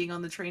about them being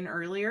on the train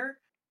earlier.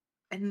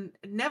 And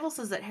Neville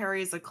says that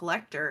Harry is a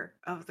collector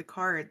of the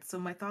cards. So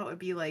my thought would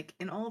be like,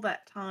 in all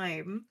that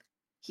time,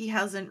 he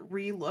hasn't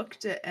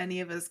re-looked at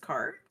any of his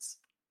cards.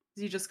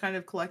 Does he just kind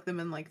of collect them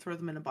and like throw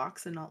them in a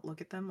box and not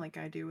look at them like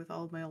I do with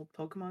all of my old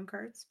Pokemon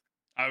cards?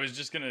 I was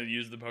just gonna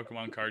use the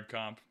Pokemon card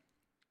comp.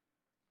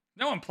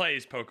 No one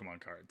plays Pokemon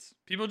cards.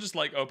 People just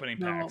like opening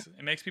No. packs.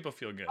 It makes people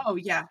feel good. Oh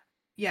yeah,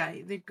 yeah.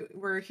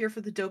 We're here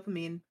for the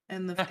dopamine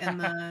and the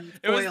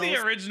It was the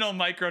foils. original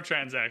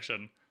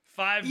microtransaction.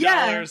 $5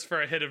 Yeah.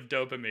 for a hit of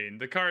dopamine.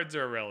 The cards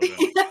are irrelevant.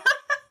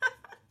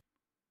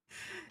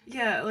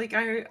 Yeah, like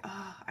I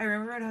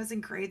remember when I was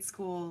in grade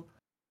school,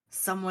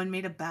 someone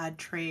made a bad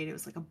trade. It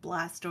was like a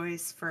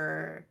Blastoise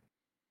for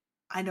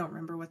I don't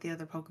remember what the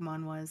other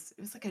Pokemon was.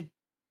 It was like a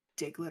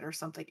Diglett or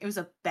something. It was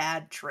a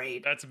bad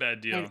trade. That's a bad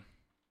And deal.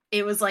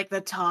 it was like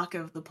the talk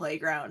of the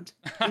playground.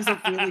 It was a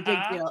really big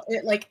deal.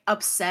 It like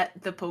upset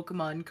the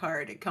Pokemon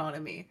card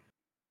economy.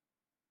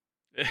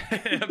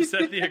 It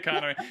upset the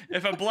economy.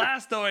 If a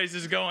Blastoise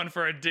is going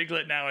for a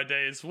Diglett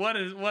nowadays, what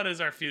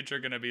is our future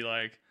gonna be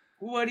like?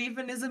 What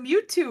even is a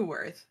Mewtwo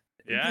worth?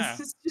 Yeah.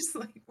 This is just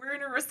like we're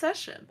in a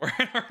recession. We're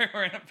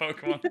in a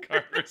Pokemon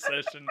card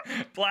recession.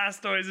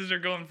 Blastoises are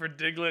going for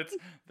Diglets.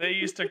 They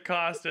used to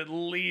cost at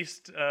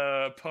least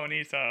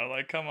Ponyta.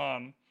 Like, come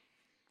on.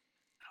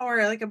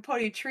 Or like a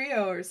Pony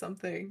Trio or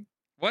something.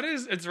 What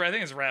is it's? I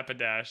think it's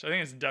Rapidash. I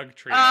think it's Doug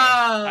Trio.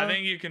 I Oh,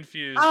 think you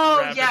confused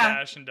oh yeah,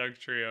 Rapidash and Doug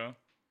Trio.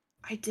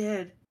 I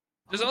did.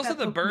 There's What would also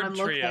that the Bird Pokemon look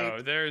like?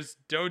 Trio. There's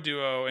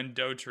Doduo and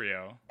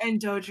Dotrio. And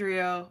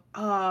Dodrio.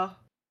 Oh,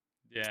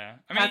 Yeah,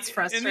 I mean, that's in the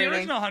frustrating.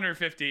 original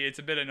 150, it's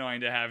a bit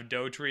annoying to have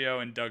Do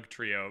Trio and Doug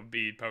Trio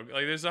be like.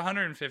 There's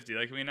 150.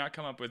 Like, can we not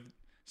come up with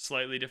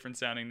slightly different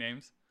sounding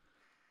names?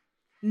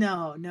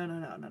 No, no, no,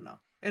 no, no, no.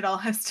 It all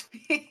has to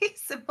be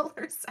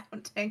similar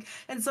sounding.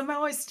 And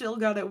somehow I still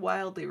got it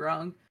wildly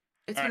wrong.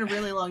 It's All been a right,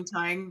 really long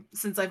time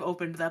since I've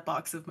opened that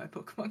box of my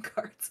Pokemon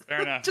cards.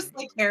 fair enough. Just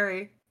like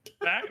Harry.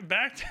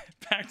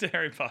 Back to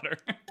Harry Potter.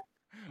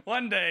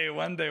 One day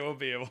we'll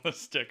be able to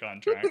stick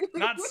on track.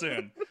 Not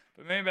soon,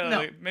 but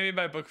No. maybe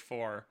by book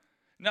 4.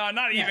 No,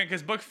 not Yeah. even,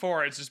 because book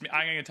 4 it's just me.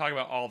 I'm gonna talk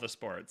about all the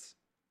sports.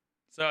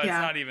 So it's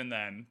Yeah. not even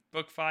then.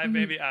 Book 5, Mhm.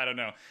 maybe? I don't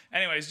know.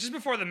 Anyways, just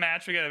before the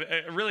match, we got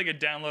a really good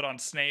download on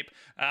Snape.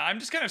 I'm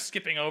just kind of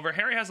skipping over.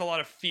 Harry has a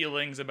lot of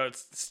feelings about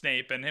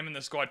Snape, and him and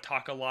the squad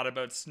talk a lot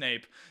about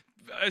Snape.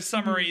 A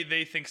summary,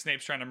 they think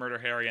Snape's trying to murder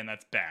Harry, and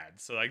that's bad.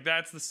 So, like,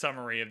 that's the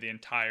summary of the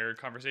entire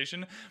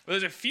conversation. But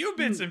there's a few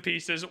bits Mhm. and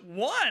pieces.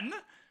 One,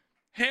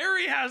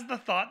 Harry has the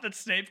thought that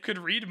Snape could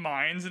read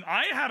minds, and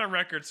I had a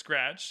record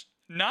scratch.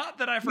 Not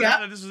that I forgot Yeah.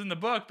 that this was in the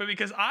book, but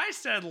because I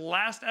said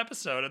last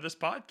episode of this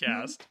Mhm.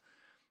 podcast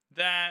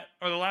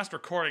or the last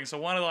recording, so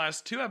one of the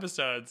last 2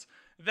 episodes,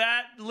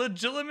 that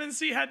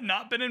legitimacy had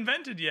not been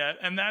invented yet,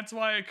 and that's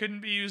why it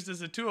couldn't be used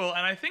as a tool.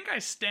 And I think I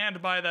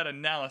stand by that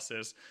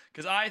analysis,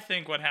 because I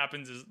think what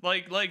happens is,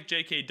 like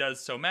JK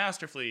does so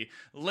masterfully,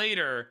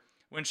 later,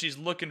 when she's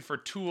looking for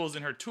tools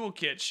in her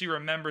toolkit, she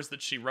remembers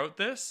that she wrote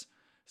this,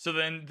 so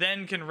then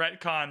can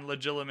retcon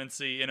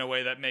legitimacy in a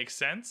way that makes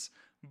sense.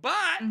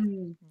 But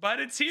Mhm. but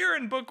it's here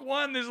in book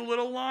 1. There's a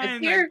little It's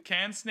line here. that,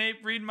 can Snape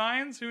read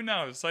minds? Who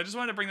knows? So I just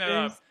wanted to bring that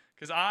up There's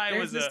because I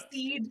there's was a a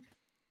seed.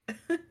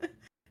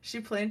 She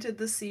planted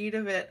the seed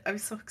of it. I'm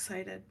so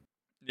excited.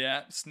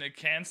 yeah.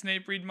 Can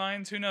Snape read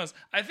minds? Who knows?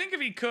 I think if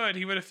he could,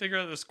 he would have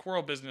figured out the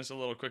squirrel business a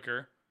little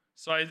quicker.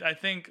 So I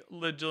think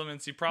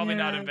legitimacy probably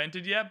not Yeah.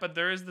 invented yet, but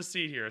there is the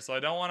seed here. So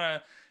I don't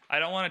want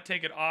to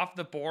take it off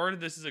the board.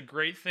 This is a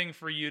great thing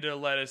for you to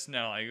let us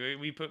know. Like,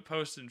 we put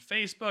posts in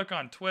Facebook,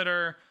 on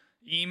Twitter,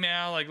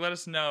 email. Like, let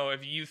us know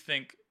if you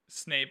think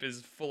Snape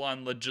is full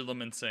on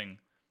legitimancing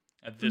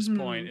at this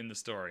point Mhm. in the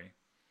story.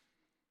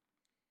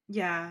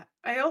 Yeah.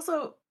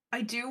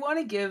 I do want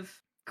to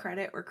give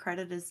credit where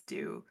credit is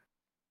due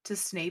to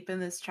Snape in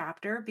this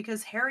chapter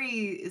because Harry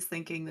is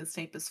thinking that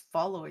Snape is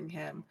following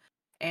him,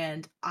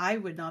 and I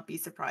would not be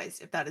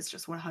surprised if that is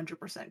just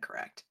 100%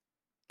 correct.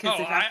 Oh, Because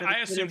if I, after the I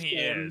assume Quidditch he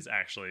game, is,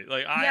 actually.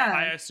 Like, I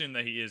yeah, assume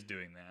that he is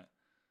doing that.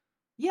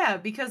 yeah,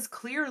 because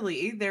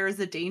clearly there is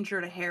a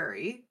danger to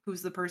Harry,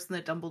 who's the person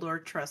that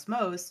Dumbledore trusts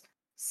most,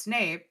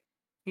 Snape.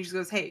 He just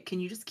goes, "Hey, can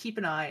you just keep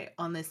an eye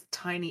on this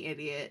tiny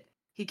idiot?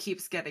 He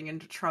keeps getting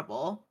into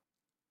trouble.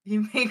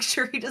 You make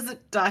sure he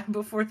doesn't die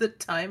before the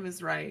time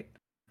is right."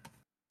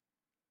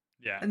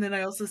 Yeah. And then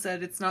I also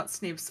said it's not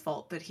Snape's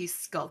fault that he's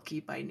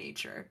skulky by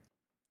nature.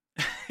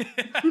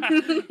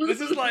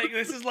 This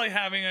is like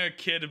having a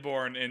kid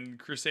born in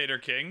Crusader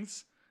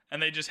Kings,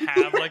 and they just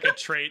have like a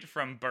trait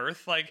from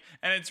birth, like,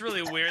 and it's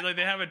really weird. Like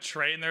they have a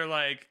trait, and they're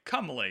like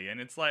comely, and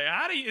it's like,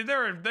 how do you?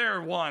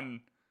 They're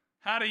one.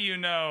 How do you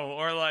know?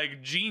 Or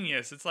like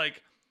genius. It's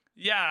like,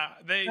 yeah,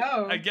 I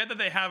Oh get that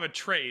they have a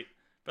trait,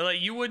 but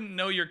like you wouldn't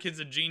know your kid's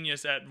a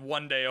genius at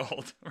 1 day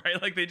old,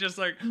 right? Like they just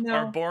like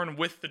are no, born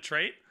with the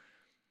trait,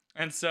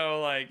 and so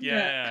like yeah,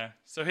 yeah.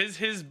 So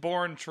his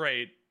born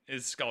trait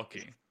is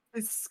skulky.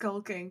 it's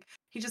skulking.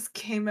 He just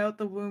came out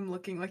the womb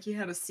looking like he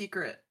had a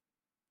secret.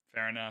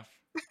 Fair enough.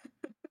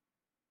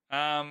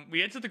 We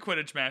get to the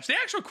Quidditch match. The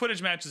actual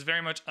Quidditch match is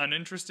very much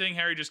uninteresting.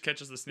 Harry just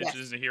catches the snitches Yes.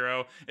 as a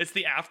hero. It's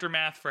the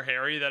aftermath for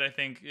Harry that I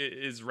think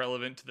is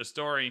relevant to the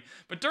story.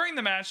 But during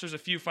the match, there's a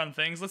few fun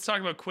things. Let's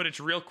talk about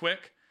Quidditch real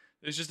quick.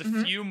 There's just a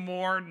Hmm. few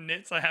more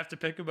nits I have to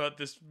pick about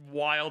this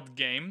wild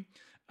game.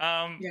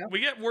 Yeah. We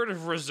get word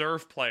of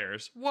reserve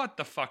players. What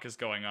the fuck is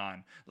going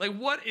on? Like,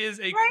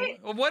 Right.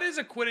 what is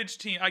a Quidditch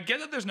team? I get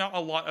that there's not a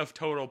lot of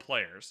total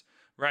players,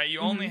 right? You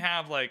only Hmm.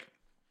 have like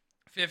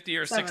 50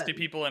 or 60 7.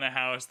 people in a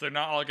house. They're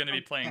not all going to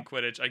be playing Okay.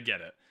 Quidditch. I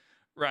get it.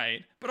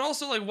 Right. But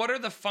also, like, what are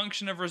the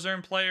function of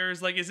reserve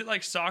players? Like, is it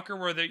like soccer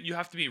where you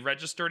have to be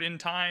registered in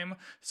time?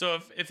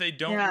 So if they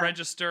don't Yeah.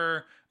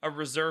 register a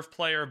reserve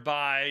player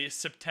by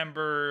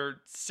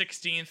September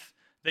 16th,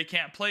 they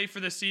can't play for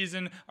the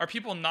season? Are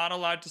people not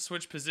allowed to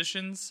switch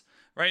positions?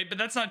 Right, but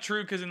that's not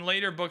true because in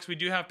later books we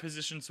do have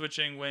position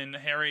switching when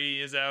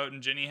Harry is out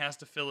and Ginny has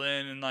to fill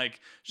in, and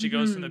like Hmm.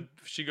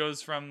 she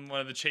goes from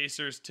one of the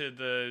chasers to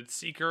the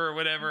seeker or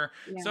whatever.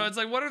 So Yeah. it's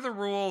like, what are the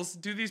rules?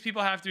 Do these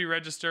people have to be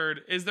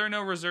registered? Is there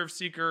no reserve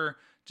seeker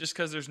just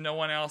because there's no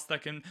one else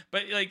that can?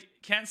 But like,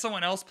 can't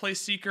someone else play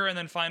seeker and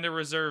then find a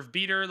reserve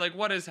beater? Like,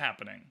 what is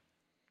happening?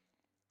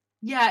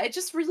 Yeah, it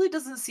just really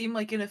doesn't seem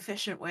like an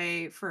efficient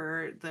way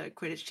for the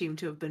Quidditch team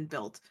to have been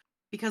built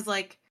because,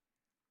 like,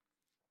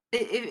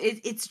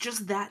 it's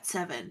just that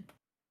 7.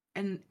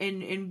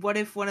 And what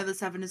if one of the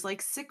 7 is,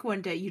 like, sick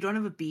one day? You don't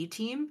have a B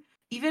team?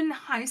 Even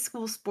high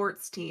school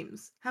sports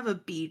teams have a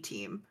B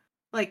team.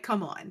 Like,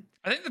 come on.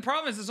 I think the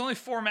problem is there's only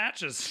 4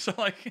 matches, so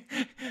like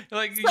So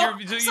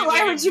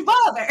why would you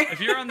bother?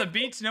 if you're on the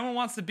beat, no one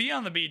wants to be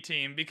on the B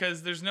team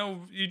because there's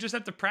no. You just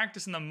have to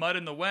practice in the mud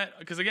and the wet.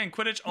 Because again,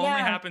 Quidditch only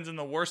Yeah, happens in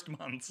the worst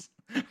months,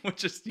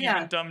 which is even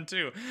yeah. dumb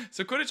too.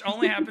 So Quidditch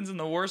only happens in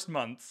the worst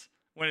months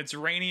when it's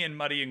rainy and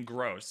muddy and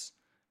gross.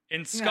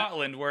 In Yeah.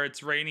 Scotland, where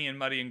it's rainy and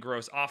muddy and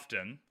gross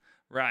often,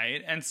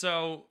 right? And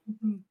so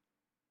Mhm.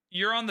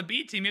 you're on the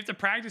B team. You have to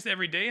practice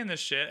every day in this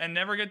shit and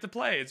never get to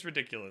play. It's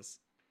ridiculous.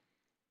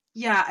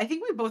 Yeah, I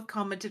think we both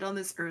commented on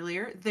this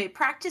earlier. They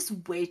practice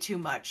way too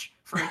much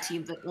for a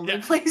team that only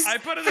Yeah, plays I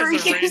put it as 3 a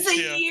games a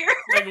ratio. year.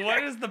 Like,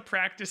 what is the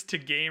practice to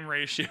game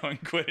ratio in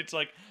Quidditch?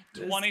 Like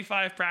Just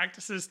 25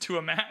 practices to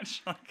a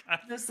match.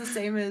 just the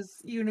same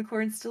as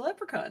unicorns to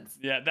leprechauns.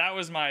 Yeah, that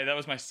was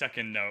my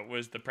second note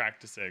was the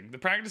practicing. The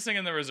practicing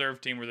and the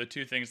reserve team were the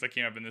two things that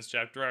came up in this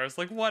chapter. I was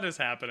like, what is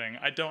happening?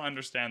 I don't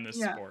understand this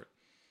Yeah. sport.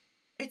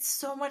 It's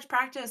so much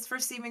practice for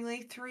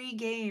seemingly 3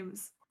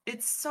 games.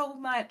 It's so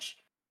much.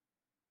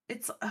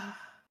 It's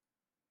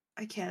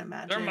I can't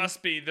There imagine.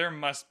 must be there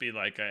must be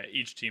like a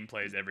each team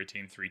plays every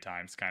team 3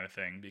 times kind of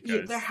thing Yeah,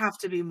 there because have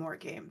to be more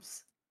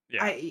games.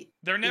 yeah. I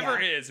There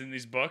never yeah. is in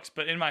these books,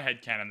 but in my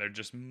head canon there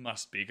just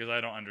must be because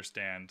I don't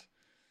understand.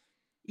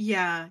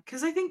 Yeah,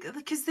 cuz I think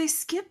because they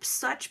skip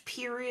such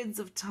periods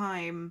of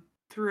time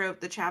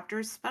throughout the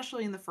chapters,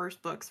 especially in the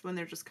first books when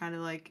they're just kind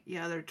of like,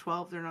 yeah, they're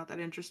 12, they're not that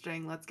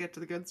interesting, let's get to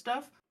the good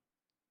stuff,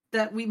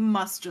 that we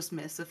must just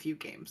miss a few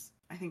games.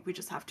 I think we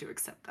just have to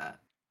accept that.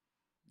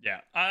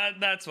 Yeah,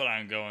 that's what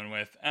I'm going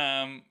with.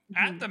 At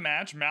Mhm. the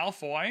match,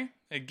 Malfoy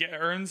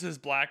earns his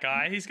black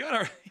eye. He's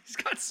got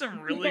some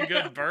really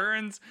good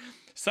burns.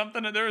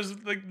 Something that there was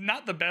like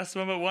not the best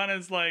one, but one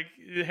is like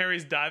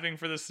Harry's diving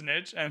for the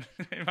snitch, and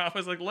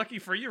Malfoy's like, "Lucky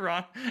for you,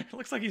 Ron. It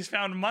looks like he's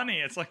found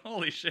money." It's like,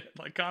 holy shit!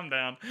 Like, calm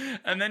down.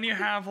 And then you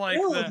have like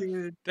Oh,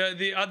 dude.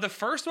 the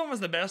first one was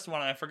the best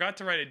one. And I forgot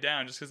to write it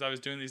down just because I was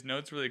doing these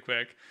notes really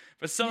quick.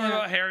 But something Yeah.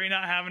 about Harry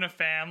not having a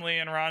family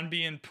and Ron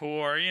being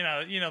poor.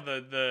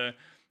 The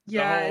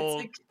Yeah, it's whole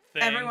like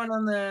thing. everyone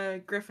on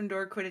the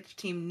Gryffindor Quidditch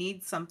team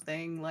needs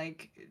something.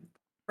 Like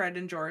Fred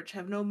and George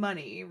have no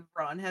money.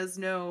 Ron has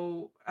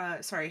no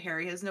sorry,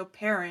 Harry has no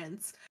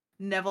parents.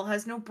 Neville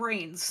has no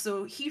brains,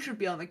 so he should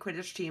be on the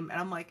Quidditch team. And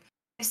I'm like,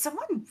 is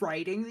someone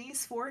writing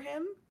these for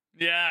him?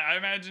 Yeah, I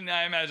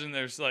imagine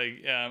there's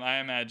like I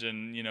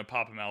imagine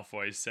Papa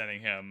Malfoy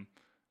sending him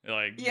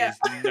like Yeah.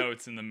 these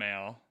notes in the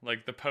mail,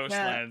 like the post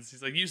Yeah. lands.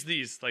 He's like, use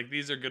these, like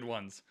these are good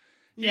ones.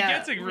 He Yeah.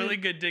 gets a really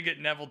good dig at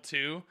Neville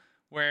too,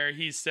 where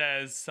he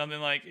says something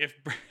like,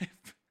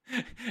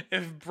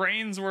 if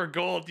brains were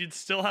gold, you'd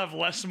still have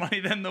less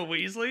money than the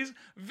Weasleys.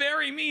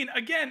 Very mean.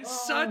 Again,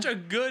 such Oh, a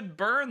good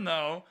burn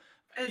though.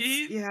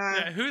 it's yeah.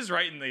 Yeah, who's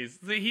writing these?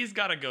 He's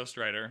got a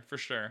ghostwriter for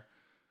sure.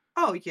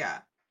 Oh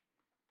yeah.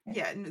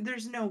 Yeah,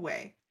 there's no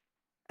way.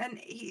 And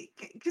he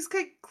because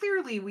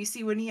clearly we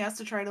see when he has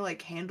to try to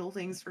like handle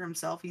things for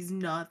himself, he's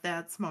not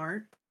that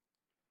smart.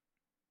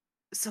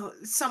 So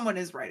someone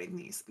is writing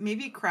these.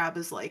 Maybe Crab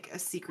is like a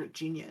secret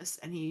genius,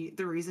 and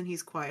the reason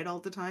he's quiet all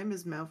the time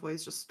is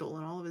Malfoy's just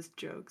stolen all of his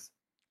jokes.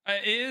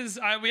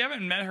 We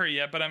haven't met her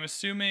yet, but I'm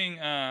assuming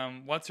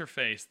what's her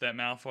face that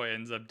Malfoy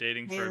ends up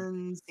dating for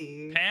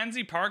Pansy.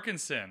 Pansy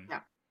Parkinson.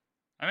 Yeah.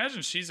 I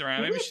imagine she's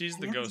around. Maybe Maybe it's she's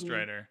the Pansy.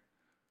 ghostwriter.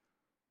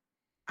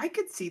 I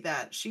could see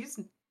that. She's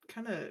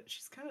kind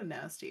of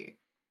nasty.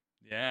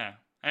 Yeah.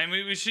 I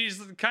mean,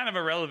 she's kind of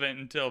irrelevant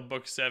until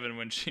book 7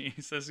 when she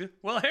says,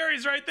 "Well,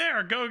 Harry's right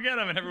there. Go get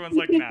him." And everyone's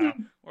like, "Nah,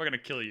 we're going to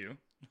kill you."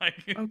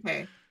 Like,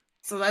 Okay.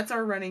 So that's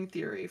our running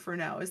theory for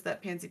now, is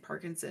that Pansy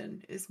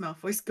Parkinson is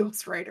Malfoy's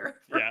ghostwriter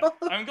for yeah. all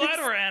of I'm glad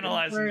this. we're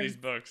analyzing these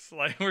books.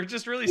 Like, we're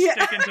just really Yeah.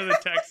 sticking to the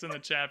text in the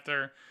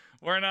chapter.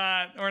 We're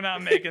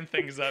not making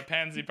things up.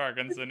 Pansy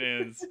Parkinson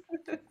is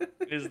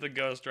the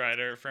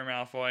ghostwriter for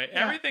Malfoy.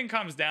 Yeah. Everything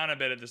comes down a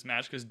bit at this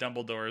match because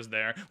Dumbledore is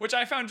there, which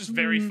I found just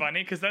very Mhm.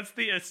 funny because that's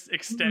the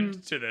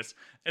extent to this.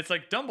 It's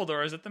like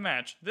Dumbledore is at the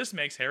match. This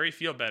makes Harry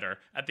feel better.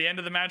 At the end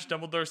of the match,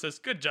 Dumbledore says,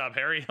 "Good job,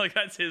 Harry." Like,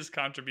 that's his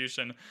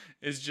contribution,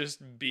 is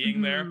just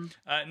being there.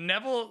 Mhm.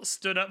 Neville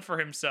stood up for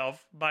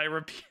himself by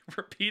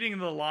repeating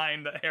the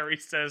line that Harry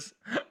says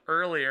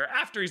earlier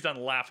after he's done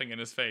laughing in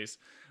his face,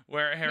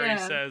 where Harry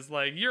Yeah. says,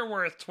 like, "You're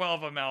worth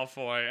 12 of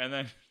Malfoy," and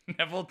then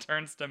Neville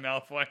turns to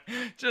Malfoy,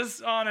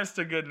 just honest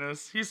to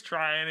goodness. He's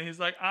trying, and he's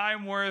like,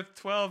 "I'm worth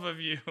 12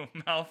 of you,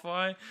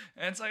 Malfoy."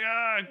 And it's like,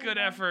 good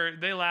effort.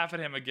 They laugh at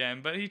him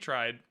again, but he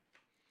tried.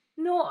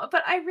 No,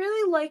 but I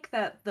really like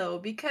that though,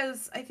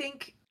 because I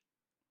think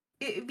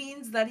it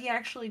means that he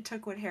actually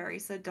took what Harry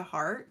said to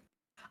heart.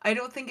 I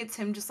don't think it's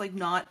him just like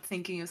not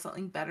thinking of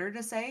something better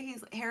to say.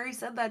 Harry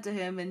said that to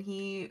him, and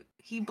he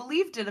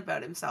believed it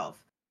about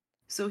himself.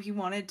 So he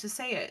wanted to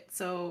say it.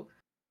 So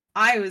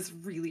I was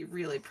really,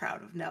 really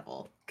proud of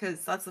Neville,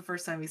 because that's the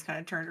first time he's kind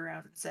of turned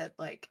around and said,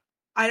 like,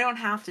 I don't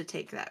have to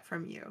take that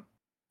from you.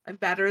 I'm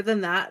better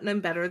than that, and I'm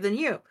better than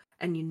you.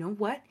 And you know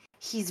what?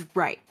 He's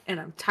right.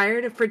 And I'm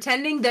tired of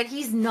pretending that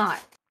he's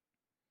not.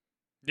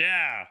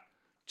 Yeah.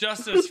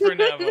 Justice for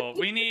Neville.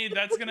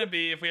 That's going to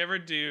be, if we ever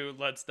do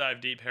Let's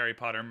Dive Deep Harry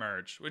Potter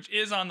merch, which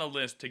is on the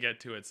list to get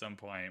to at some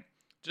point.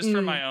 Just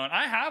for my own.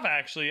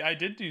 I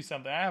did do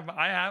something.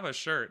 I have a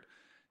shirt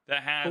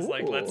that has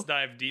like Let's Ooh.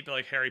 Dive Deep,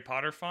 like Harry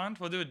Potter font.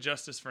 We'll do a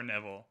Justice for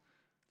Neville.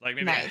 Like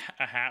maybe Nice.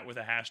 a hat with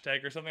a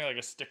hashtag or something, like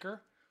a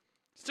sticker.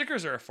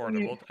 Stickers are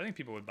affordable. I think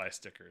people would buy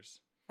stickers.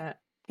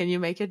 Can you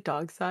make it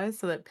dog size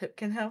so that Pip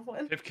can have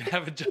one? Pip can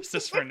have a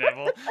Justice for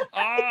Neville.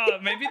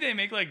 Maybe they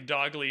make like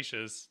dog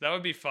leashes. That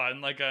would be fun.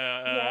 Like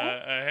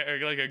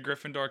like a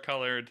Gryffindor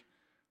colored,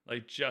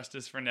 like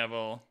Justice for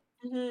Neville.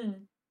 Mm-hmm.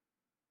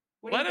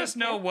 Let us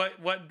know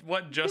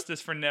what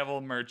Justice for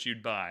Neville merch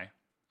you'd buy.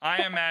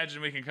 I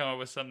imagine we can come up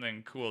with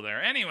something cool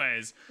there.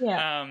 Anyways,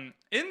 Yeah.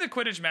 in the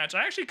Quidditch match,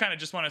 I actually kind of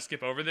just want to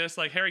skip over this.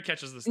 Like, Harry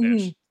catches the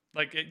snitch.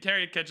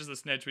 Harry catches the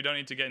snitch. We don't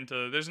need to get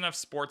into. There's enough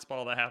sports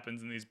ball that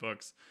happens in these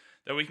books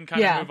that we can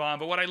kind of move on.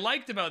 But what I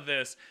liked about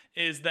this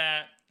is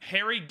that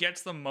Harry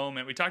gets the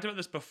moment. We talked about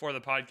this before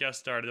the podcast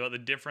started, about the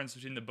difference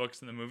between the books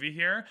and the movie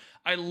here.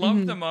 I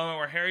love the moment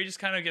where Harry just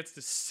kind of gets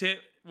to sit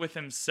with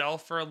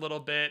himself for a little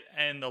bit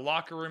in the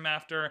locker room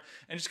after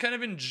and just kind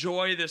of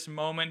enjoy this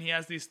moment. He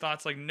has these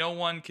thoughts like, no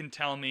one can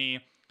tell me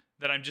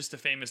that I'm just a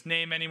famous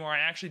name anymore. I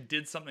actually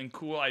did something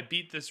cool. I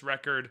beat this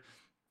record.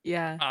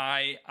 Yeah.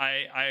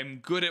 I'm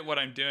good at what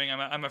I'm doing.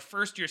 I'm a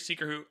first year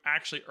seeker who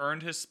actually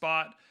earned his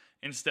spot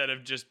instead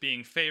of just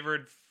being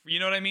favored. You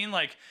know what I mean?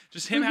 Like,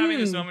 just him having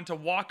this moment to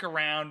walk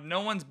around.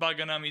 No one's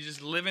bugging him. He's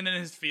just living in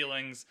his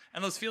feelings.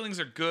 And those feelings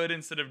are good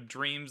instead of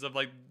dreams of,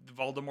 like,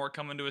 Voldemort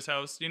coming to his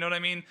house. You know what I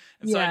mean?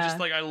 And so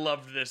I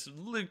loved this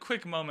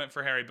quick moment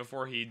for Harry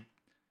before he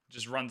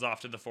just runs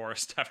off to the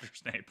forest after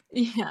Snape.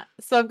 Yeah.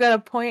 So I've got a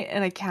point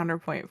and a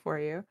counterpoint for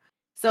you.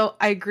 So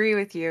I agree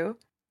with you.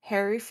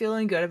 Harry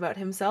feeling good about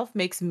himself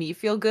makes me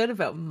feel good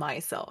about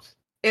myself.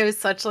 It was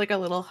such like a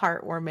little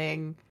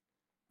heartwarming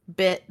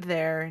bit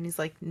there, and he's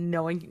like,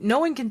 no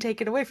one can take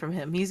it away from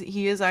him.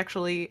 He is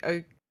actually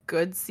a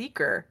good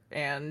seeker,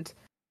 and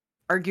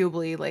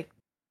arguably, like,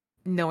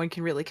 no one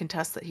can really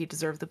contest that he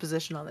deserved the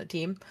position on the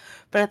team.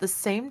 But at the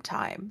same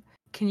time,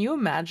 can you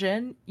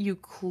imagine you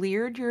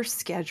cleared your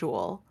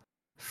schedule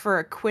for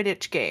a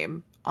Quidditch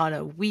game on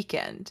a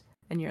weekend,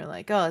 and you're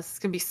like, oh, this is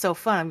gonna be so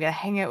fun, I'm gonna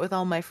hang out with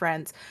all my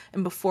friends,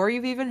 and before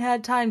you've even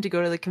had time to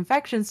go to the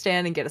confection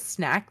stand and get a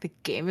snack, the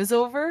game is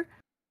over?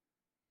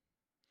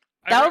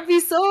 That would be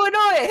so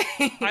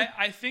annoying.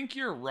 I think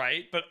you're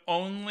right, but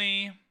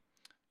only.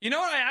 You know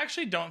what? I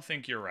actually don't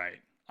think you're right.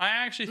 I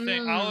actually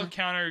think I'll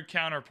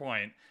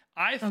counterpoint.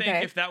 I think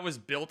if that was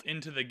built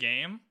into the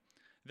game,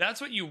 that's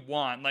what you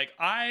want. Like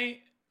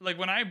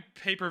when I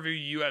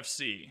pay-per-view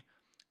UFC,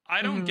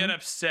 I don't get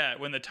upset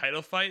when the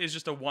title fight is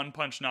just a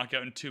one-punch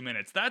knockout in 2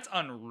 minutes. That's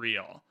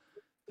unreal.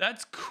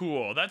 That's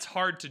cool. That's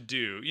hard to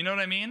do. You know what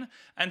I mean?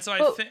 And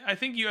so I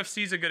think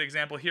UFC is a good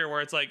example here,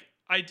 where it's like,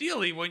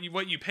 ideally,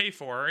 what you pay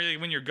for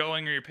when you're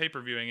going or you're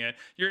pay-per-viewing it,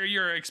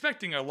 you're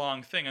expecting a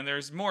long thing, and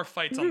there's more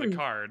fights on the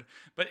card.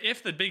 But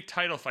if the big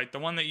title fight, the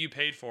one that you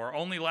paid for,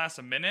 only lasts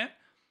a minute,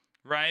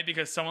 right?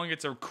 Because someone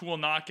gets a cool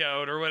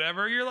knockout or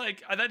whatever. You're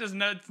like,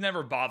 that's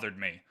never bothered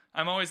me.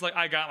 I'm always like,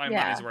 I got my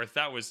money's Yeah. worth.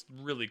 That was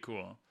really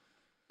cool.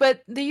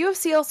 But the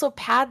UFC also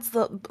pads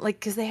the like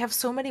because they have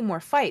so many more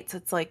fights.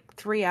 It's like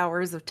 3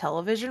 hours of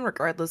television,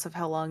 regardless of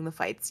how long the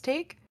fights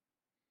take.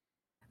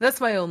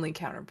 That's my only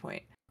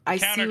counterpoint. I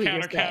see what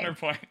you're saying.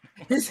 Counterpoint.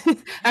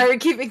 I were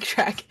keeping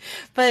track,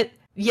 but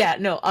yeah,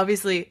 no,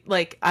 obviously,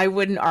 like I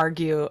wouldn't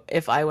argue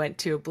if I went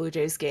to a Blue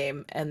Jays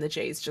game and the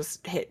Jays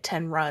just hit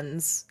 10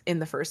 runs in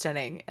the first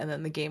inning and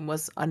then the game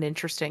was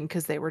uninteresting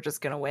because they were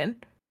just gonna win.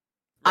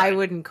 I Right.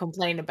 wouldn't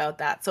complain about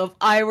that. So if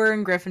I were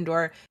in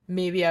Gryffindor,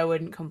 maybe I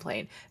wouldn't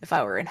complain. If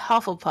I were in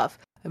Hufflepuff,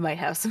 I might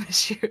have some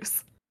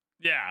issues.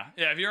 Yeah.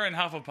 If you're in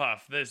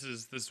Hufflepuff, this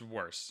is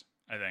worse,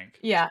 I think.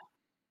 Yeah.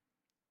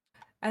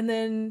 And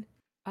then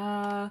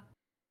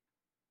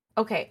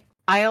okay,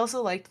 I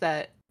also liked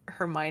that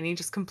Hermione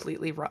just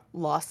completely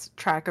lost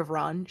track of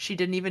Ron. She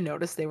didn't even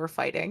notice they were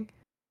fighting.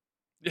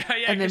 Yeah,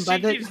 And then because by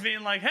she the keeps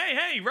being like,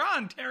 hey,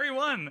 Ron, Terry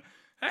won.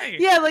 Hey.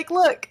 Yeah, like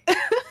look.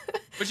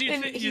 But you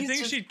And think he's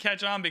just she'd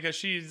catch on because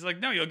she's like,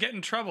 no, you'll get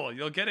in trouble.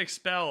 You'll get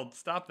expelled.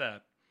 Stop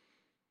that.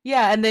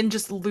 yeah, and then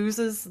just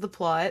loses the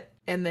plot.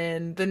 And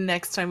then the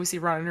next time we see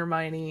Ron and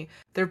Hermione,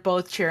 they're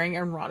both cheering,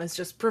 and Ron is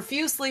just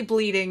profusely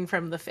bleeding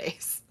from the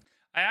face.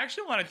 I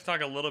actually wanted to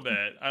talk a little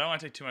bit. I don't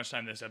want to take too much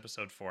time this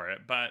episode for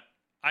it, but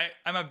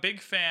I'm a big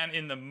fan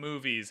in the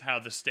movies how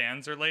the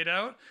stands are laid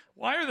out.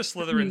 Why are the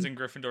Slytherins and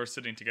Gryffindors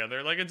sitting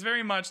together? Like, it's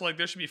very much like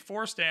there should be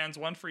 4 stands,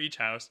 one for each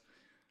house.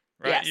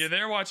 Right? Yes. You're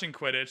there watching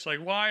Quidditch. Like,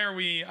 why are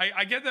we?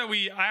 I get that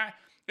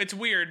it's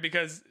weird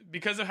because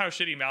of how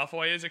shitty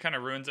Malfoy is, it kind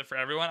of ruins it for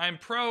everyone. I'm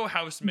pro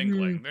house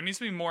mingling. There needs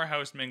to be more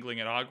house mingling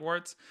at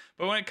Hogwarts.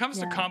 But when it comes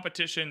to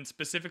competition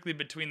specifically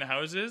between the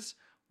houses,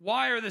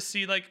 why are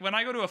like when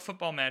I go to a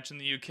football match in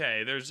the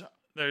UK, there's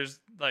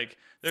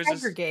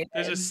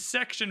a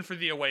section for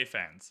the away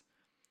fans.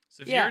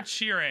 So if you're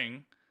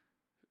cheering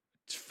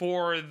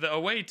for the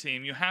away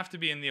team, you have to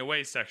be in the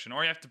away section,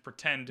 or you have to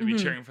pretend to be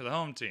cheering for the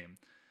home team.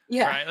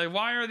 Yeah. Right? Like,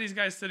 why are these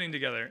guys sitting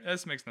together?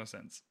 This makes no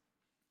sense.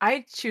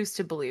 I choose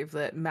to believe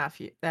that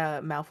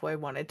Malfoy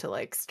wanted to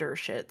like stir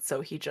shit,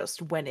 so he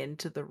just went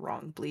into the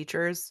wrong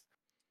bleachers.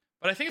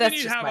 But I think then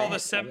you'd have all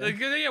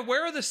the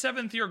where are the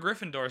 7th-year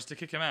Gryffindors to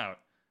kick him out?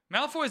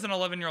 Malfoy's an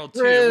 11-year-old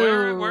too.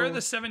 Where are the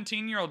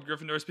 17-year-old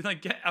Gryffindors being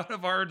like, get out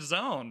of our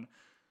zone?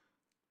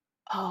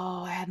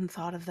 Oh, I hadn't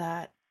thought of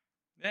that.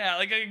 Yeah,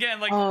 like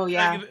again, like,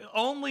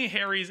 only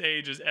Harry's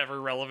age is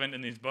ever relevant in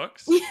these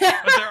books.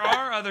 Yeah. But there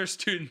are other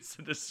students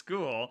at this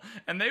school,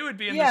 and they would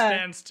be in the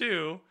stands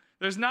too.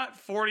 There's not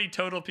 40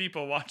 total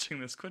people watching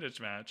this Quidditch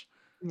match.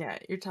 Yeah,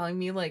 you're telling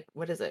me like,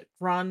 what is it?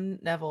 Ron,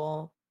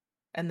 Neville,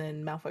 and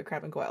then Malfoy,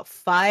 Crabbe, and Goyle.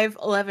 5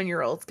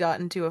 11-year-olds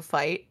got into a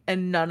fight,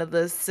 and none of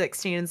the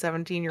 16 and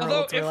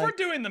 17-year-olds Although, if we're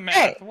doing the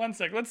math, 1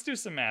 sec, let's do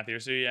some math here.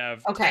 So you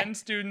have 10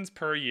 students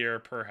per year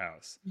per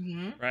house,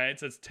 right?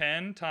 So it's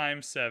 10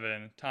 times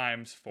 7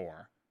 times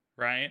 4,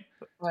 right?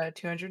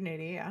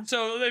 280, yeah.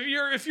 So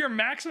if your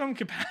maximum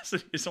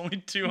capacity is only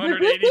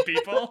 280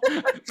 people,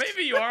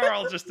 maybe you are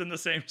all just in the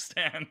same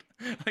stand.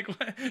 Like,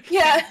 what?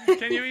 Yeah.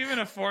 Can you even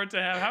afford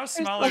to have? How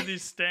small are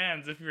these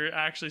stands if you're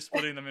actually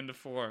splitting them into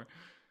 4?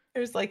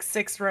 There's like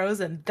 6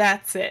 rows, and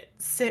that's it.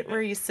 Sit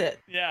where you sit.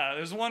 Yeah,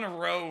 there's 1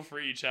 row for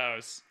each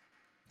house.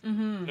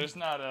 There's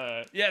not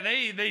a... Yeah,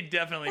 they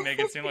definitely make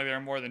it seem like there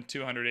are more than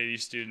 280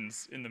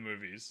 students in the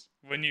movies.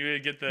 When you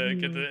get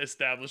the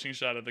establishing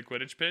shot of the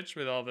Quidditch pitch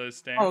with all those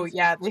stands. Oh,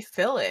 yeah, they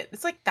fill it.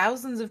 It's like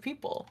thousands of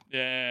people.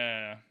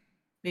 Yeah.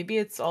 Maybe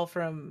it's all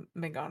from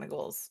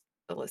McGonagall's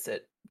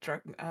illicit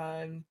drug,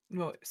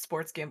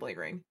 sports gambling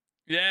ring.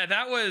 Yeah,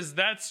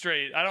 that's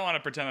straight. I don't want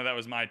to pretend that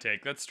was my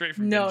take. That's straight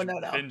from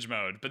binge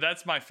mode. But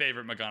that's my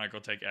favorite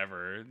McGonagall take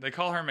ever. They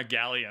call her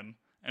McGallion,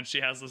 and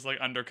she has this like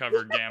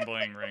undercover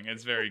gambling ring.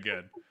 It's very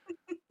good.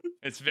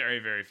 It's very,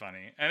 very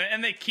funny.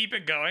 And they keep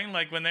it going.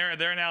 Like when their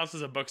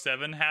analysis of book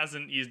 7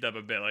 hasn't eased up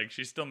a bit. Like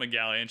she's still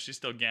McGallion, she's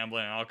still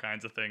gambling and all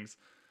kinds of things.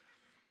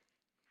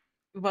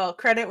 Well,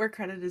 credit where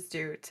credit is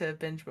due to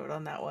binge mode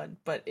on that one,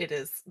 but it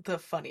is the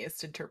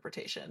funniest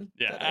interpretation.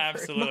 Yeah,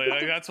 absolutely.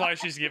 Like, that's why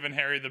she's giving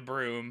Harry the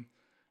broom,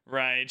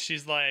 right?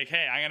 She's like,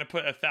 hey, I'm going to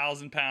put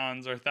 1,000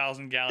 pounds or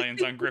 1,000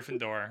 galleons on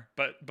Gryffindor,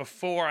 but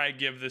before I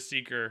give the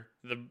seeker,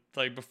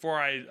 before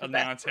I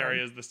announce Harry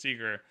as the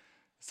seeker,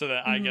 so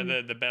that I get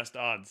the best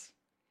odds.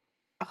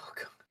 Oh,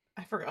 God.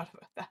 I forgot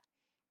about that.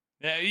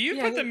 Yeah,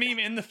 you put the meme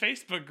in the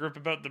Facebook group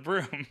about the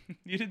broom.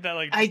 You did that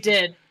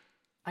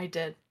I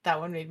did. That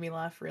one made me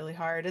laugh really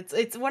hard.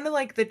 It's one of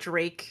like the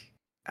Drake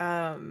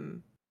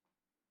meme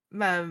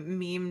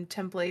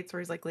templates where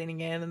he's like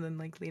leaning in and then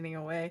like leaning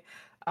away.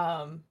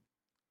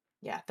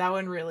 Yeah, that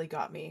one really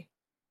got me.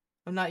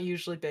 I'm not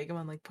usually big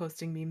on like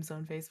posting memes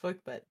on Facebook,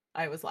 but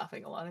I was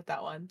laughing a lot at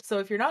that one. So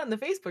if you're not in the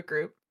Facebook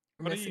group,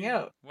 you're missing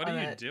out. What are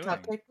you doing?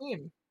 Top pick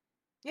meme.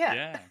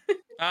 Yeah.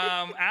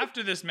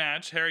 After this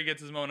match, Harry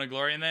gets his moment of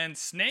glory, and then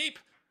Snape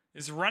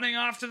is running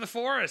off to the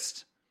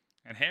forest.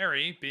 And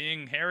Harry,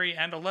 being Harry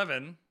and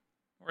 11,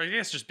 Or I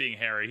guess just being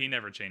Harry, he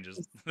never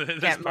changes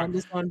this Can't part. mind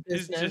his own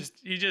business.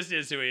 He just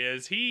is who he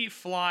is. He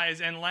flies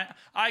and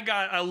I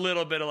got a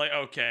little bit of like,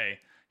 okay,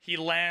 he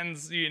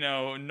lands,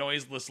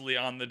 noiselessly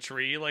on the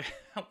tree. Like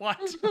what?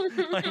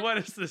 Like what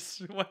is this?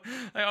 What?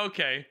 Like,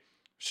 okay,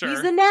 He's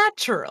sure. a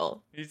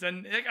natural.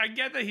 I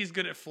get that he's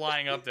good at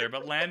flying up there,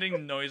 but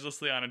landing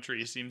noiselessly on a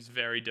tree seems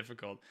very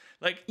difficult.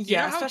 Like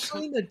Yeah,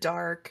 especially in the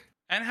dark.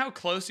 and how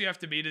close you have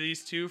to be to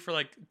these two for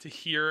like to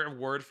hear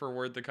word for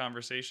word the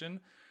conversation.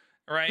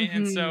 Right.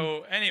 And Hmm.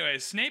 so, anyway,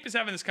 Snape is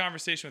having this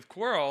conversation with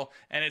Quirrell,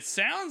 and it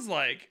sounds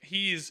like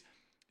he's,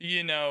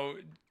 you know,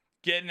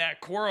 getting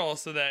at Quirrell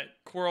so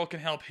that Quirrell can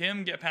help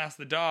him get past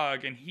the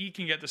dog and he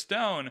can get the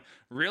stone.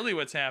 Really,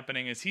 what's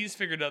happening is he's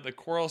figured out that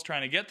Quirrell's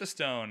trying to get the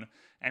stone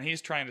and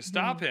he's trying to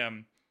stop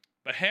him.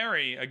 But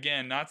Harry,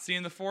 again, not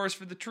seeing the forest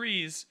for the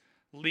trees,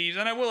 leaves.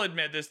 And I will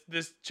admit,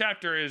 this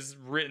chapter is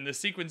written, the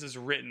sequence is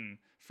written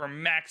for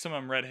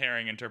maximum red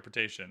herring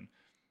interpretation.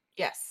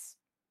 Yes.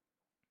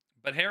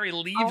 But Harry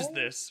leaves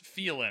this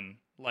feeling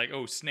like,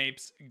 oh,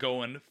 Snape's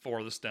going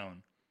for the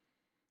stone.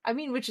 I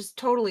mean, which is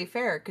totally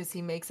fair because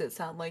he makes it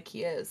sound like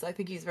he is. I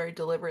think he's very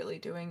deliberately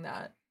doing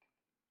that.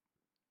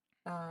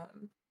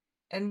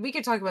 And we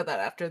can talk about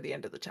that after the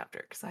end of the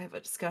chapter because I have a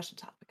discussion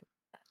topic.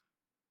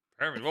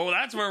 Perfect. Well,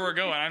 that's where we're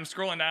going. I'm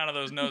scrolling down to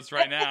those notes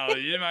right now.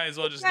 You might as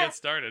well just get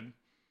started.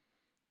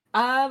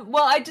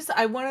 Well,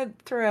 I want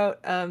to throw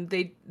out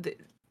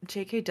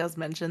JK does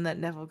mention that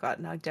Neville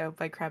got knocked out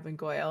by Crabbe and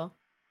Goyle.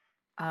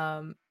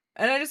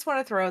 And I just want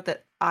to throw out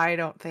that I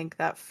don't think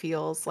that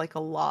feels like a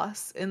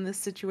loss in this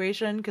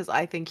situation because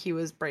I think he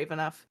was brave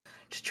enough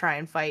to try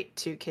and fight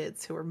two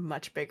kids who were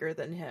much bigger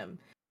than him.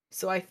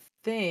 So I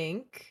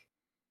think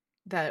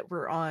that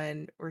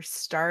we're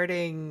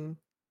starting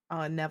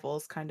on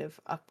Neville's kind of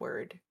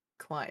upward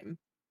climb.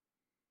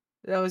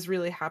 I was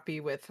really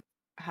happy with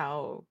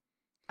how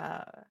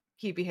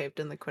he behaved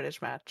in the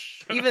Quidditch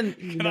match.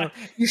 Even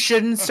you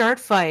shouldn't start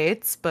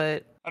fights,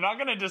 but I'm not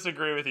going to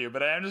disagree with you,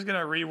 but I am just going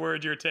to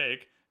reword your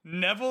take.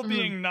 Neville Mhm.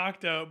 being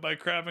knocked out by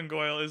Crabbe and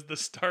Goyle is the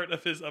start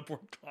of his upward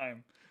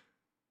climb.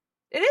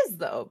 It is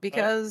though,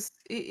 because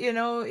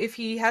if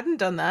he hadn't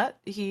done that,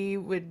 he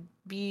would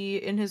be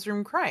in his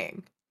room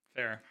crying.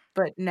 Fair.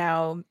 But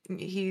now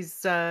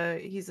he's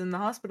in the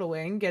hospital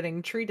wing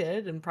getting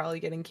treated and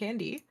probably getting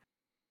candy.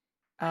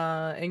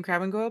 And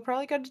Crabbe and Goyle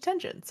probably got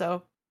detention.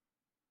 So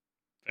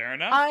Fair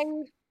enough.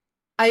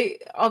 I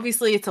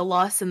obviously it's a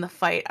loss in the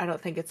fight. I don't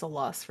think it's a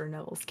loss for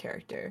Neville's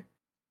character.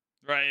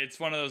 Right, it's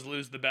one of those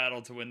lose the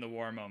battle to win the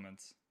war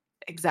moments.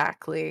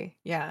 Exactly.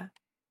 Yeah.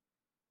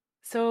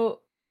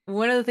 So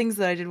one of the things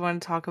that I did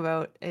want to talk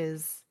about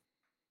is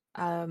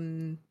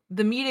the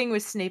meeting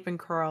with Snape and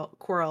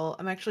Quirrell.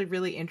 I'm actually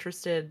really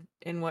interested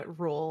in what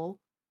role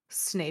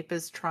Snape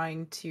is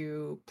trying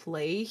to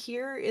play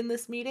here in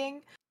this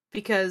meeting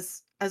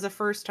because as a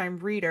first-time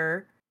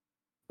reader,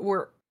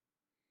 we're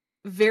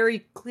very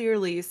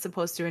clearly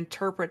supposed to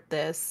interpret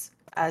this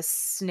as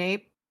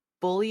Snape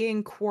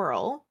bullying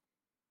Quirrell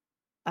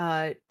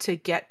to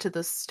get to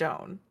the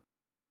stone.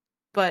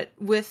 But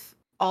with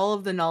all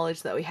of the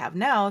knowledge that we have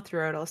now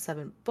throughout all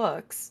 7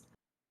 books,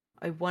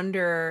 I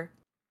wonder,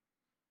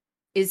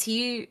 is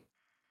he...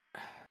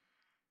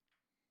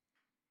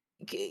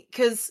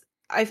 Because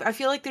I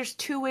feel like there's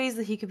 2 ways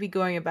that he could be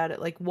going about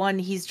it. Like, one,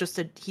 he's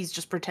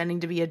just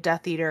pretending to be a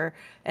Death Eater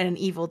and an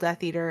evil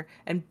Death Eater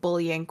and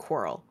bullying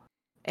Quirrell.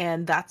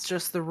 And that's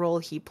just the role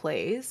he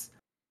plays.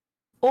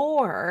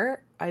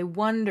 Or I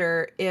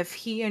wonder if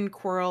he and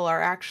Quirrell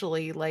are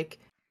actually, like,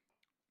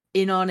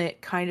 in on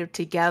it kind of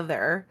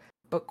together,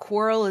 but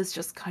Quirrell is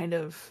just kind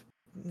of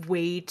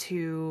way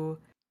too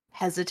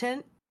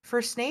hesitant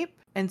for Snape.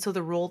 And so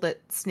the role that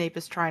Snape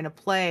is trying to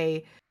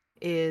play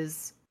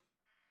is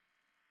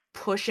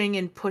pushing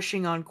and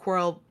pushing on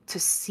Quirrell to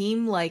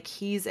seem like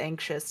he's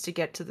anxious to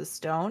get to the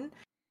stone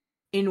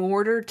in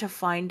order to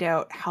find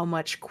out how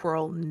much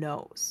Quirrell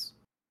knows.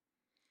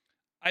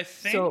 I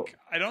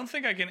don't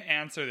think I can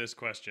answer this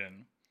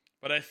question,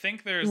 but I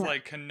think there's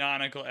like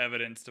canonical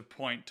evidence to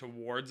point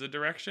towards a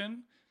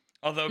direction.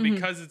 Although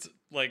because it's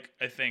like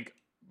I think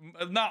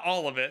not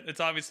all of it, it's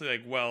obviously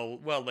like well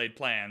laid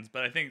plans,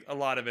 but I think a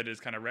lot of it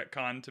is kind of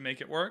retcon to make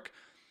it work.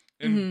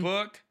 In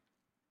book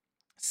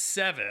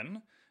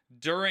 7,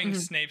 during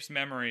Snape's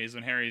memories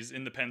when Harry's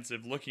in the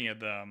pensive looking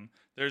at them,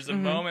 there's a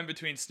moment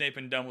between Snape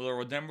and Dumbledore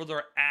where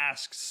Dumbledore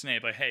asks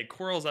Snape like, "Hey,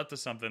 Quirrell's up to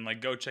something,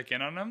 like go check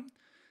in on him."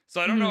 So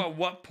I don't know at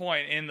what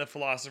point in the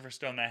Philosopher's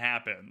Stone that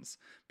happens,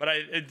 but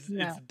it's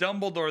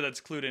Dumbledore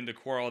that's clued into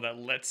Quirrell that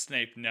lets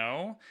Snape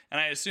know,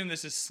 and I assume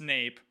this is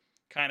Snape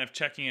kind of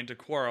checking into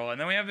Quirrell. And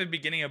then we have the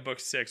beginning of book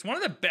 6, one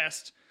of the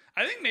best,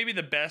 I think maybe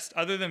the best,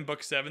 other than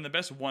book 7, the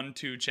best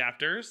 1-2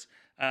 chapters.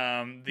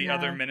 The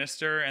Other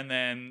Minister and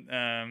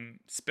then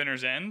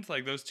Spinner's End,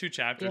 like those 2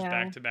 chapters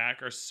back to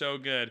back are so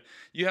good.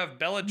 You have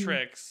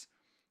Bellatrix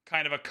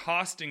kind of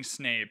accosting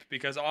Snape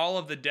because all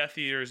of the Death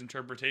Eater's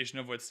interpretation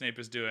of what Snape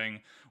is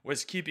doing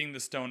was keeping the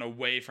stone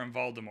away from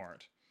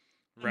Voldemort,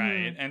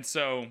 right? And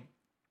so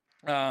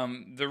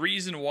the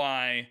reason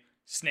why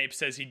Snape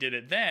says he did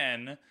it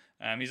then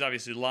He's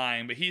obviously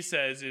lying, but he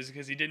says is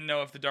because he didn't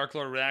know if the Dark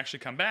Lord would actually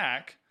come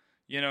back.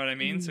 You know what I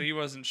mean? So Mm. he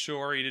wasn't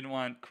sure. He didn't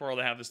want Quirrell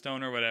to have the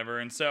stone or whatever.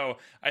 And so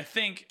I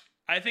think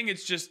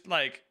it's just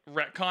like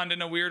retconned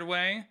in a weird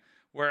way,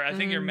 where I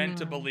think you're meant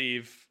to Mm.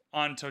 believe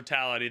on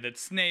totality that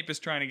Snape is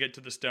trying to get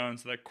to the stone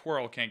so that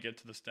Quirrell can't get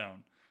to the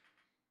stone.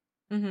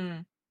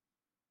 Mm-hmm.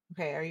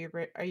 Okay,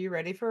 are you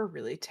ready for a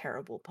really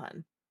terrible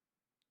pun?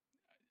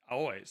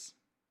 Always.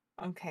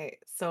 Okay,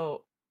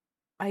 so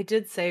I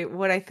did say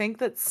what I think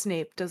that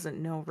Snape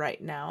doesn't know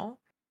right now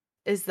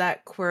is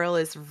that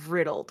Quirrell is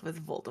riddled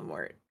with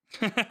Voldemort.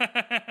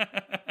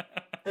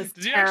 That's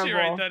Did you actually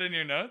write terrible. that in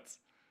your notes?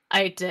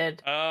 I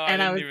did, Oh, I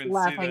and I didn't was even see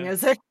laughing that.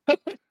 as I wrote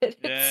it.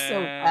 It's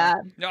so Yeah.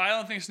 bad. No, I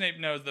don't think Snape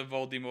knows the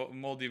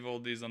moldy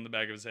Voldy's on the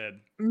back of his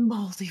head.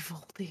 Moldy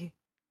Voldy.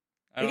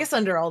 I I don't. guess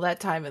under all that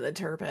time in the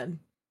turban.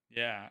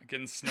 Yeah,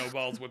 getting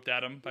snowballs whipped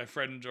at him by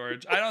Fred and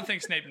George. I don't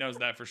think Snape knows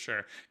that for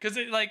sure. Because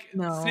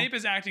No. Snape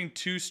is acting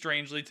too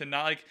strangely to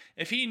not like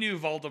if he knew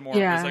Voldemort was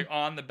Yeah, like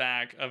on the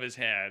back of his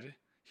head,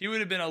 he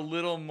would have been a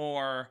little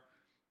more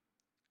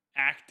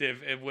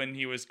active when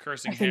he was I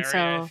cursing think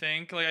Harry, I so.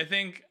 think.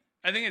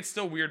 I think it's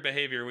still weird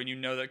behavior when you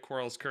know that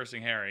Quirrell's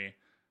cursing Harry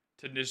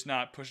to just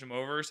not push him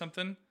over or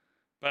something.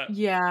 But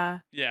Yeah.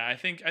 yeah, I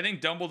think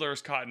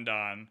Dumbledore's cottoned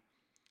on.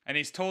 And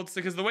he's told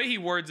because the way he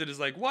words it is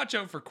like, watch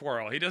out for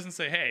Quirrell. He doesn't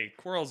say, hey,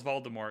 Quirrell's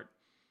Voldemort.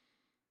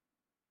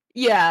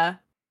 Yeah.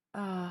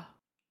 Uh,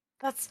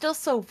 that's still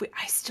so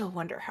I still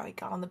wonder how he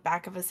got on the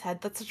back of his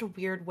head. That's such a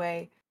weird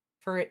way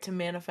for it to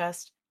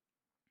manifest.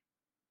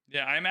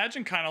 Yeah, I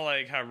imagine kind of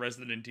like how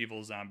Resident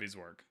Evil zombies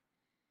work.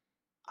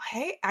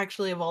 I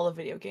actually, of all the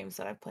video games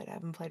that I've played, I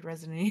haven't played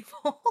Resident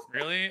Evil.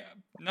 Really?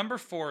 Number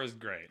 4 is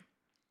great.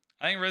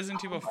 I think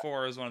Resident Evil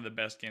 4 is one of the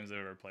best games I've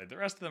ever played. The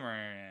rest of them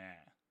are,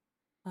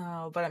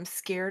 Oh, but I'm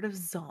scared of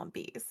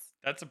zombies.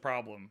 that's a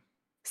problem.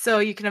 So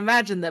you can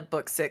imagine that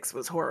book 6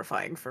 was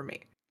horrifying for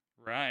me.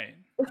 Right.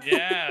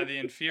 Yeah, the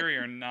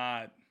inferior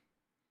not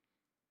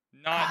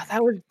Ah,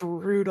 that was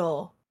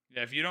brutal.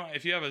 yeah,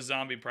 if you have a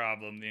zombie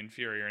problem, the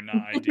inferior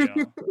not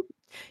ideal.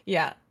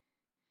 Yeah.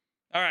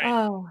 All right.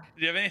 Oh.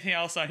 Do you have anything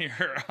else on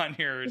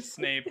your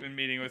Snape and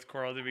meeting with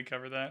Quirrell? Did we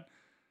cover that?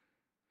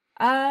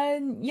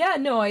 Yeah,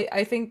 no,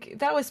 I think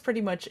that was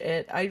pretty much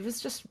it. I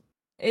was just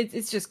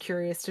it's just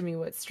curious to me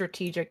what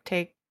strategic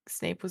take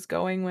Snape was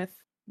going with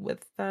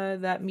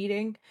that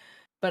meeting,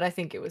 but I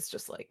think it was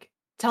just like,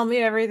 tell me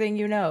everything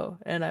you know,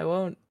 and I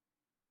won't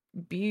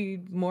be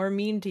more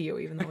mean to you,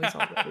 even though he's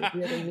already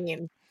really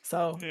mean.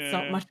 So it's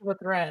not Yeah. much of a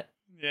threat.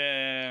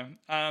 Yeah.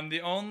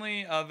 The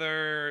only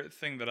other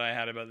thing that I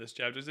had about this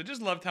chapter is I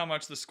just loved how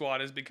much the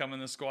squad is becoming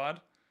the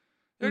squad.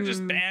 They're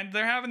just Mm, banned.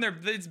 They're having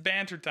it's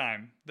banter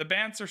time. The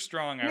bants are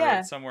strong. I yeah.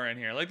 wrote somewhere in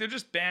here. Like they're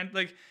just banned.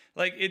 Like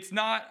it's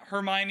not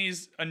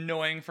Hermione's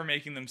annoying for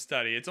making them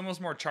study. It's almost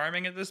more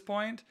charming at this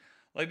point.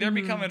 Like they're Hmm.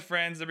 becoming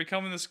friends. They're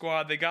becoming the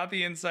squad. They got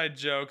the inside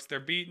jokes. They're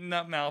beating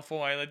up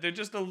Malfoy. Like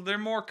they're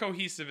more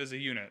cohesive as a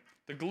unit.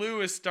 The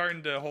glue is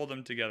starting to hold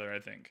them together. I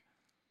think.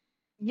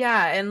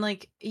 Yeah, and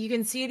like you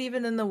can see it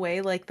even in the way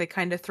like they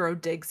kind of throw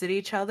digs at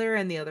each other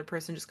and the other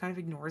person just kind of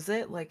ignores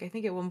it. Like I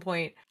think at one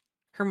point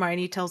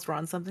Hermione tells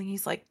Ron something,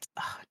 he's like,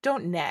 "Ugh,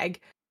 don't nag."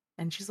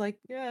 And she's like,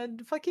 "Yeah,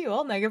 fuck you,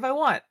 I'll nag if I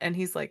want." And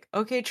he's like,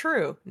 "Okay,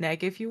 true,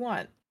 nag if you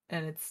want."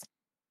 And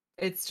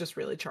it's just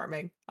really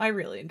charming. I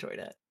really enjoyed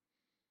it.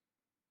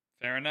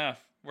 Fair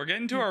enough. We're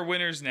getting to our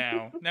winners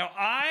now.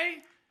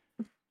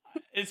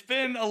 It's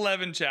been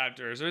 11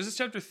 chapters. Or is this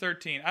chapter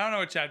 13? I don't know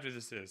what chapter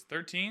this is.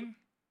 13?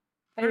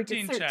 I think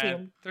it's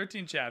 13.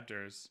 13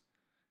 chapters.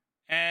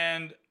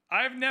 And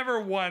I've never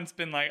once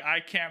been like, I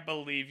can't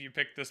believe you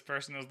picked this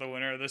person as the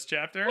winner of this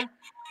chapter.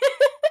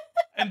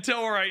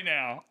 Until right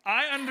now.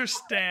 I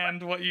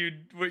understand what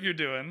you're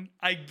doing.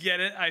 I get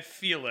it. I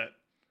feel it.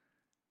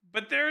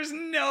 But there's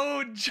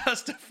no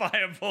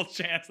justifiable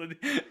chance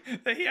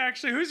that he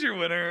actually. Who's your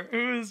winner?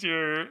 Who's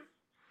your.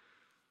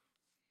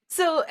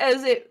 So,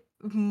 as it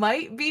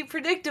might be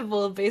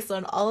predictable based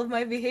on all of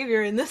my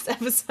behavior in this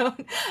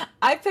episode,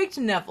 I picked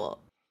Neville.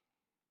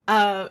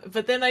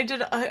 But then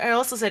I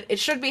also said it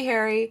should be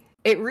Harry.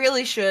 It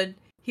really should.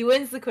 He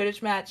wins the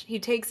Quidditch match. He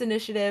takes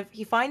initiative.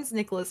 He finds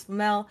Nicolas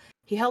Flamel.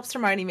 He helps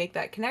Hermione make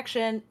that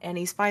connection, and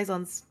he spies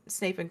on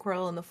Snape and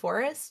Quirrell in the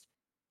forest.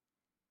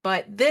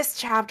 But this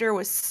chapter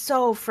was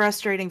so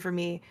frustrating for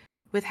me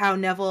with how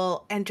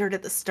Neville entered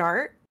at the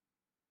start.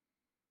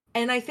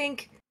 And I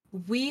think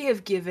we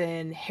have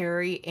given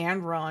Harry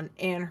and Ron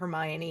and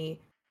Hermione,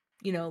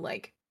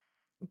 like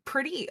a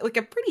pretty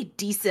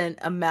decent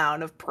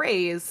amount of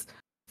praise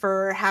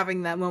for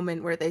having that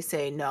moment where they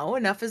say, no,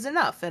 enough is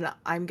enough, and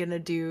I'm gonna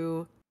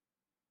do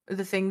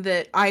the thing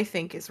that I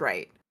think is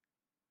right.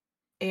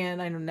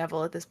 And I know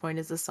Neville at this point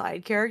is a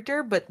side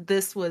character, but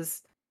this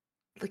was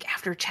like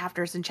after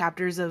chapters and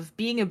chapters of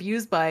being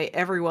abused by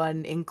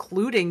everyone,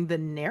 including the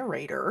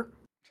narrator.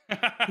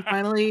 He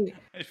finally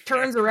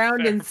turns around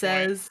Fair and point.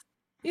 says,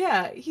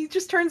 yeah, he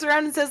just turns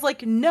around and says,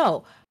 like,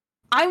 no,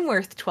 I'm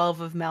worth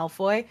 12 of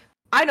Malfoy.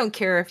 I don't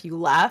care if you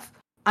laugh.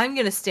 I'm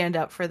going to stand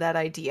up for that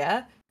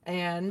idea.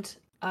 And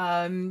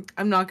I'm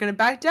not going to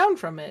back down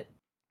from it.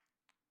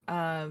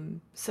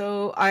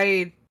 So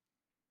I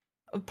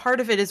part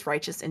of it is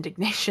righteous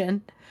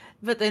indignation,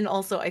 but then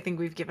also I think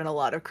we've given a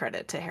lot of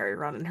credit to Harry,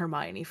 Ron, and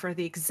Hermione for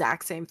the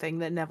exact same thing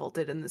that Neville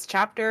did in this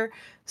chapter.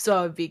 So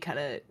I would be kind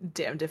of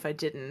damned if I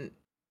didn't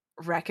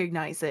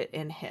recognize it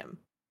in him.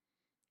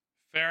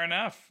 Fair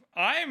enough.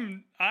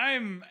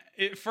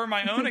 For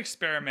my own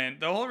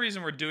experiment. The whole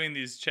reason we're doing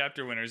these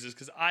chapter winners is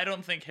because I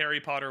don't think Harry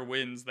Potter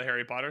wins the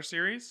Harry Potter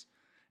series,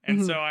 and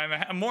Mhm. so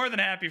I'm more than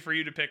happy for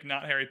you to pick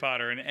not Harry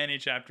Potter in any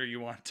chapter you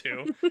want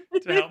to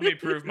help me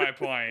prove my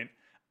point.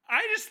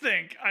 I just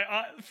think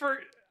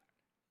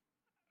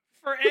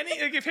for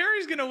any like if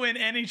Harry's gonna win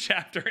any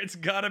chapter, it's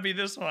gotta be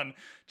this one.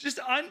 Just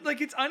like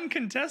it's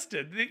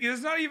uncontested.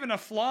 There's not even a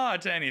flaw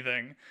to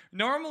anything.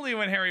 Normally,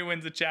 when Harry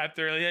wins a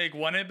chapter, he like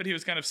won it, but he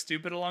was kind of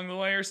stupid along the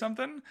way or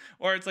something,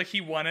 or it's like he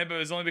won it, but it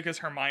was only because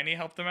Hermione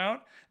helped him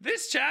out.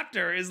 This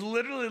chapter is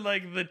literally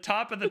like the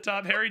top of the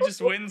top. Harry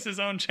just wins his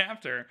own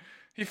chapter.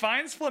 He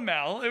finds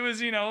Flamel. It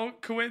was,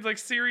 like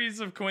series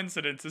of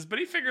coincidences, but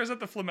he figures out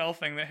the Flamel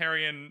thing that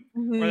Harry and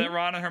or Mhm. that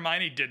Ron and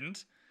Hermione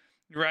didn't.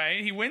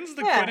 Right, he wins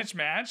the Yeah. Quidditch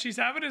match. He's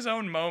having his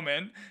own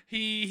moment.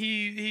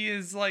 He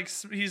is like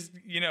he's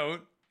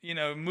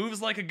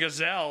moves like a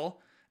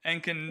gazelle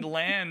and can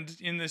land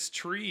in this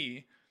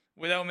tree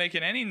without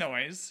making any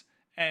noise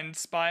and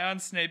spy on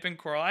Snape and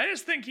Quirrell. I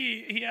just think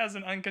he has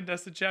an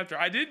uncontested chapter.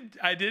 I did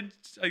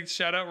like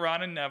shout out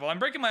Ron and Neville. I'm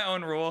breaking my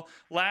own rule.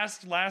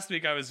 Last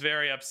week I was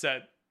very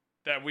upset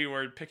that we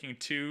were picking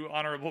two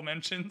honorable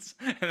mentions,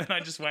 and then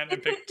I just went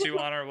and picked two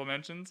honorable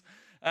mentions.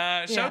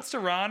 Yeah. Shouts to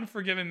Ron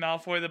for giving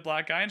Malfoy the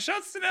black eye, and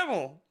shouts to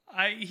Neville.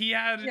 He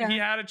Yeah.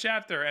 had a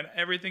chapter, and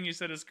everything you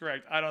said is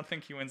correct. I don't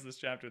think he wins this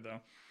chapter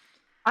though.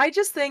 I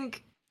just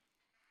think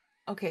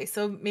okay,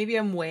 so maybe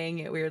I'm weighing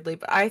it weirdly,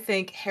 but I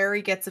think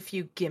Harry gets a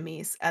few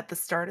gimmies at the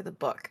start of the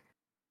book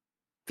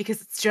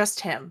because it's just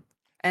him,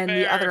 and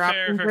the Fair, other fair,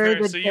 options fair, are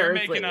fair. the So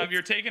Dursleys.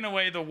 you're taking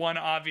away the one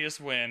obvious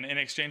win in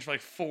exchange for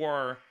like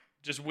four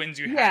just wins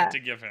you had Yeah. to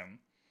give him.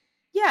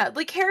 Yeah,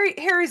 like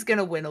Harry's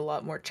gonna win a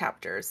lot more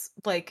chapters.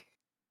 Like,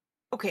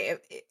 okay,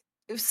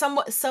 if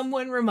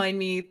someone remind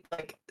me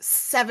like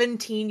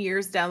 17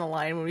 years down the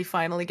line when we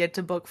finally get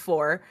to book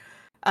 4,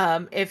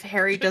 if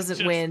Harry doesn't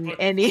Just win book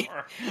any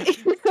 4.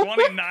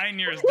 29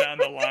 years down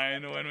the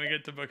line when we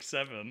get to book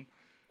 7.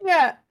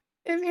 Yeah.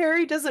 If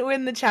Harry doesn't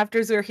win the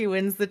chapters where he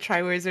wins the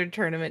Triwizard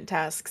Tournament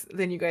tasks,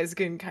 then you guys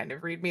can kind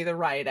of read me the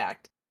riot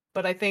act.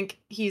 But I think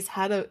he's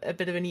had a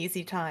bit of an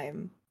easy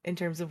time in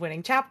terms of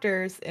winning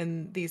chapters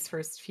in this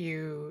first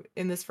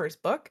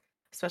book,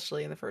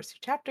 especially in the first few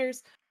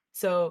chapters.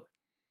 So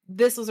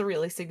this was a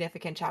really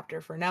significant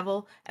chapter for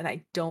Neville, and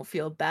I don't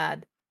feel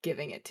bad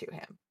giving it to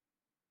him.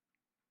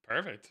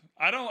 Perfect.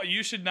 I don't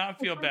you should not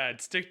feel bad.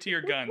 Stick to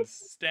your guns.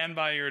 Stand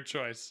by your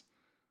choice.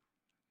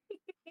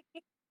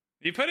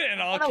 You put it in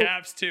all Oh,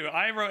 caps too.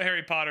 I wrote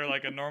Harry Potter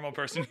like a normal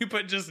person. You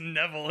put just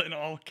Neville in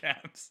all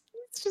caps.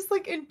 it's just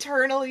like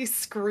internally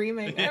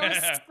screaming. I was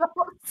Yeah. so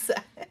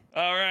upset.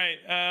 All right.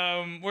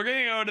 We're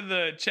gonna go to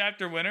the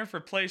chapter winner for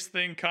place,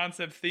 thing,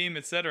 concept, theme,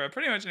 etc.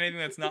 Pretty much anything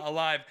that's not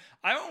alive.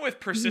 I went with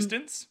Mhm,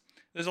 persistence.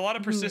 There's a lot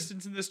of mhm.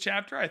 persistence in this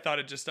chapter. I thought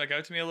it just stuck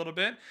out to me a little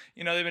bit.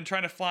 They've been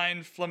trying to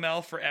find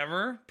Flamel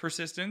forever.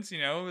 Persistence,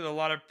 with a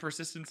lot of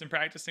persistence in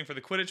practicing for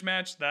the Quidditch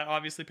match. That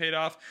obviously paid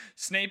off.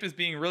 Snape is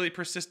being really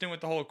persistent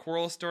with the whole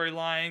Quirrell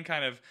storyline,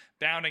 kind of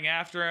bounding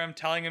after him,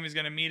 telling him he's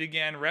going to meet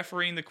again,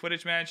 refereeing the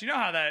Quidditch match. You know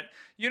how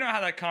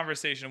that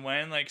conversation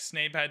went. Like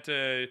Snape had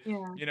to,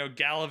 Yeah.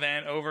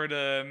 gallivant over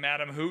to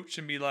Madam Hooch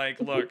and be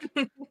like, "Look,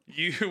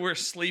 you were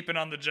sleeping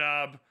on the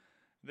job.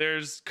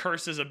 There's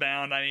curses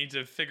abound. I need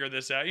to figure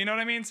this out." You know what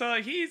I mean? So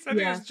like I think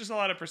Yeah. there's just a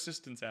lot of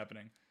persistence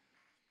happening.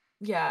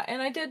 Yeah,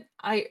 and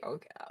I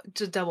okay,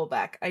 to double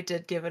back, I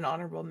did give an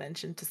honorable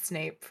mention to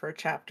Snape for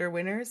chapter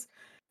winners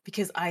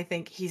because I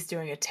think he's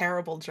doing a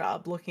terrible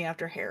job looking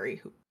after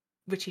Harry,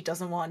 which he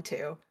doesn't want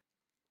to.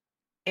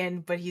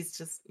 But he's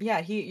just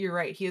yeah, you're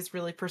right. He is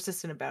really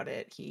persistent about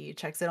it. He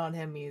checks in on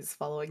him, he's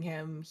following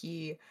him.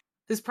 He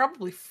is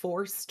probably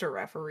forced to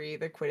referee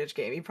the Quidditch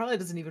game. He probably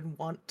doesn't even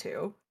want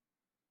to.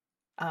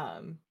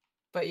 Um,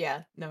 but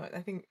yeah, no,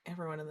 I think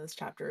everyone in this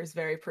chapter is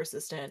very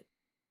persistent.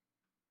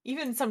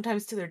 Even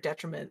sometimes to their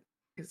detriment,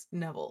 because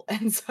Neville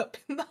ends up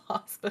in the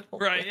hospital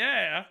Right? with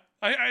Yeah.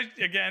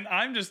 Again,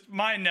 I'm just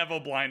my Neville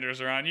blinders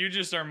are on. You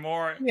just are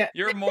more. yeah.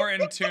 You're more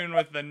in tune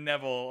with the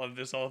Neville of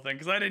this whole thing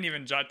because I didn't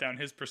even jot down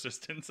his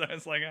persistence. I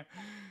was like,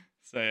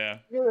 so yeah,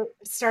 Really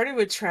started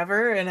with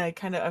Trevor, and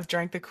I've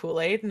drank the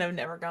Kool-Aid, and I've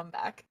never gone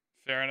back.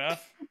 fair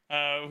enough.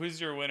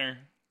 Who's your winner?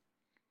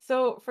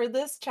 So for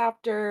this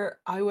chapter,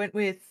 I went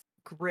with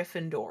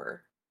Gryffindor.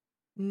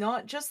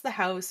 Not just the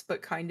house,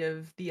 but kind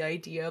of the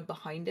idea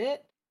behind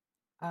it.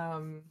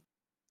 Um,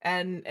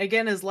 and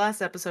again, as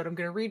last episode, I'm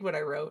going to read what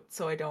I wrote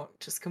so I don't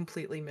just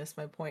completely miss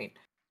my point.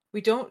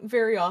 We don't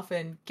very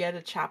often get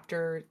a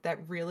chapter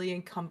that really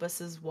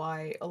encompasses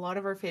why a lot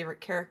of our favorite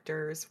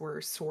characters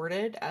were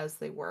sorted as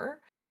they were,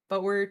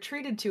 but we're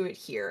treated to it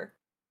here.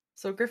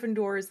 So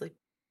Gryffindor is like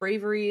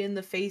bravery in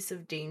the face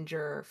of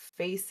danger,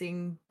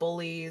 facing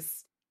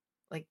bullies,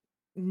 like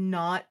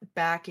not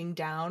backing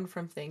down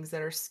from things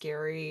that are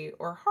scary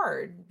or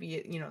hard, be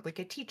it, like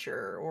a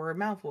teacher or a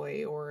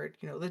Malfoy or,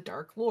 the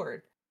Dark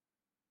Lord.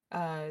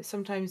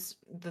 Sometimes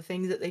the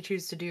things that they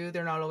choose to do,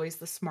 they're not always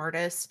the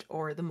smartest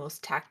or the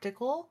most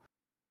tactical,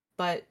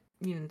 but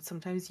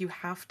sometimes you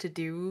have to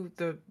do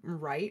the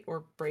right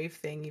or brave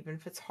thing even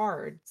if it's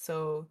hard.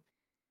 So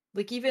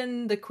like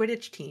even the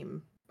Quidditch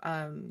team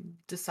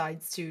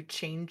decides to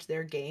change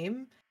their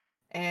game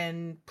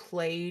and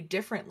play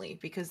differently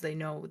because they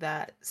know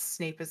that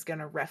Snape is going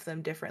to ref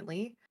them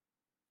differently,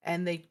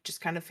 and they just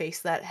kind of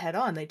face that head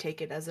on. They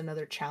take it as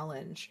another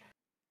challenge.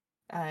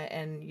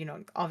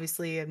 And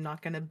obviously I'm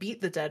not going to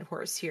beat the dead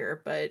horse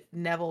here, but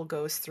Neville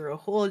goes through a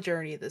whole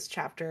journey this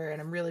chapter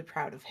and I'm really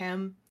proud of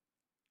him.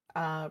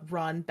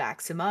 Ron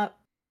backs him up.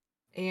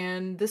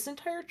 And this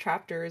entire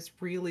chapter is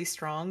really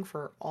strong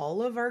for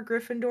all of our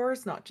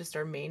Gryffindors, not just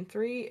our main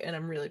three, and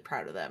I'm really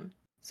proud of them.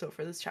 So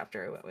for this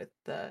chapter, I went with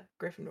the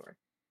Gryffindor.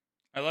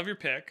 I love your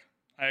pick.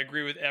 I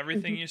agree with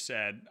everything you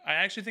said. I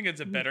actually think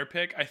it's a better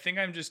pick. I think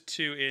I'm just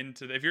too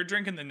into if you're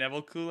drinking the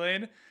Neville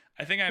Kool-Aid,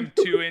 I think I'm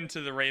too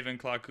into the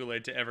Ravenclaw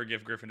Kool-Aid to ever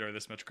give Gryffindor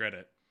this much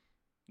credit.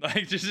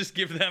 Like just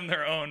give them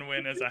their own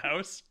win as a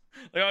house.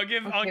 Like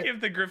I'll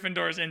give the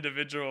Gryffindors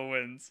individual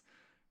wins.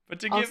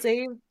 But to give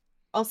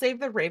I'll save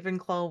the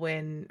Ravenclaw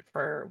win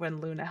for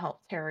when Luna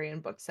helped Harry in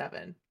book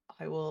 7.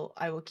 I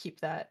will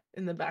keep that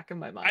in the back of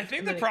my mind. I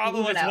think the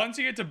problem is once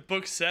you get to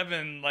book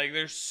 7, like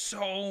there's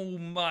so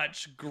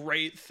much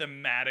great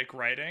thematic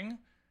writing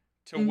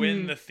to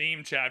win the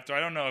theme chapter. I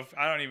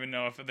don't even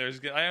know if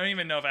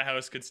a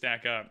house could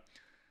stack up.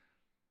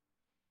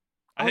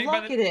 I'll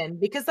lock it in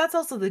because that's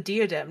also the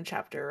Diadem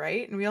chapter,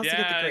 right? And we also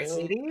get the Grey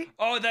Lady.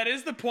 Oh, that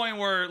is the point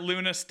where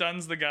Luna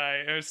stuns the guy,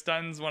 or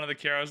stuns one of the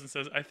Carrows and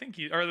says, I think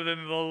or the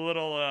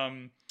little,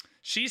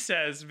 she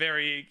says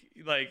very,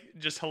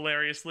 just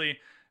hilariously,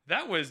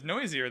 that was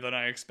noisier than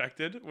I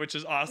expected, which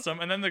is awesome.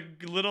 And then the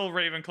little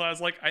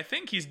Ravenclaw's like, I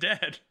think he's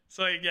dead.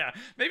 So, yeah,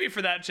 maybe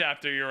for that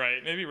chapter, you're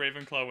right. Maybe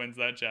Ravenclaw wins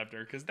that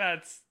chapter, because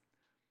that's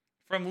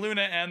from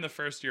Luna and the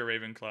first year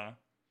Ravenclaw.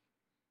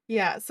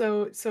 Yeah,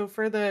 so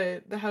for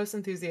the house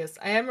enthusiasts,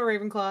 I am a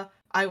Ravenclaw.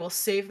 I will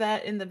save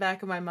that in the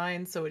back of my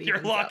mind so it You're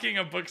locking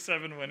a book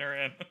 7 winner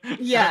in.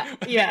 Yeah.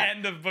 The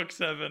end of book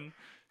 7.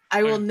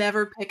 I will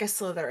never pick a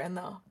Slytherin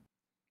though.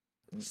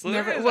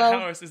 Slytherin as a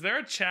house. Is there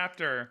a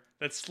chapter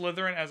that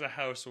Slytherin as a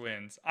house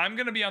wins? I'm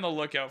gonna be on the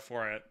lookout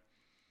for it.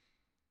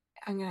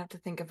 I'm gonna have to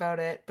think about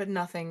it, but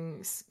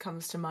nothing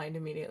comes to mind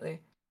immediately.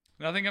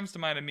 Nothing comes to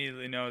mind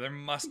immediately. No, there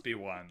must be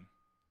one.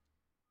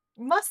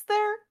 Must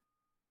there?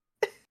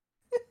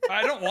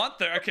 I don't want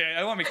there. Okay,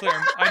 I want to be clear.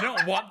 I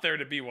don't want there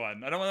to be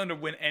one. I don't want them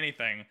to win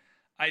anything.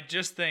 I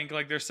just think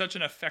there's such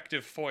an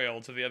effective foil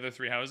to the other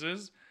 3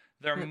 houses.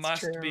 There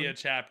must be a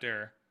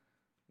chapter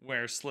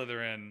where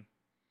Slytherin.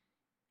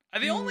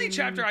 The only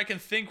chapter I can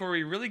think where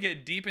we really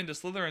get deep into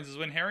Slytherins is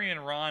when Harry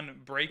and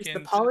Ron break into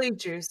the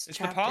Polyjuice. It's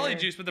the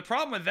Polyjuice, but the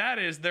problem with that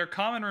is their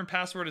common room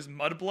password is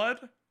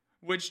Mudblood,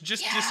 which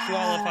just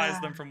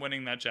disqualifies them from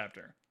winning that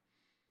chapter.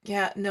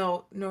 Yeah,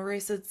 no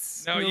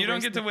racists. No, you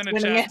don't get to win a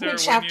chapter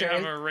when you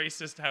have a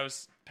racist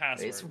house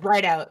password. It's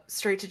right out,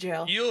 straight to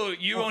jail.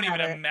 You won't even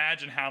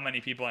imagine how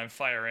many people I'm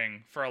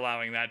firing for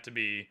allowing that to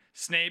be.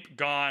 Snape,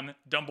 gone.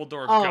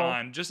 Dumbledore,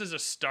 gone. Just as a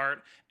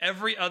start.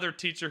 Every other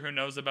teacher who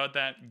knows about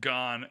that,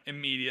 gone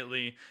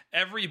immediately.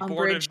 Every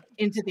board of...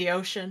 into the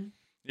ocean.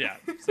 Yeah,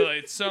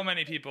 so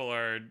many people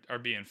are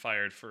being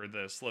fired for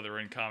the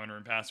Slytherin common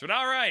room password.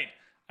 All right.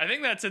 I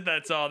think that's it.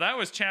 That's all. That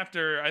was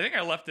chapter... I think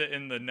I left it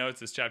in the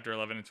notes as chapter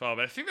 11 and 12.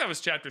 But I think that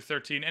was chapter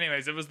 13.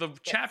 Anyways, it was the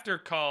chapter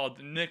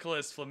called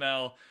Nicolas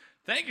Flamel.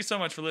 Thank you so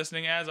much for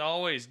listening. As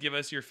always, give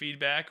us your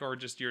feedback or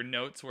just your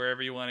notes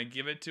wherever you want to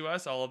give it to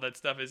us. All of that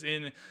stuff is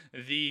in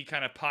the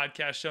kind of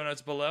podcast show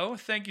notes below.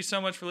 Thank you so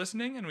much for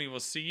listening, and we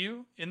will see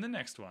you in the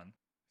next one.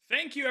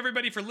 Thank you,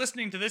 everybody, for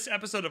listening to this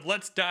episode of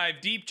Let's Dive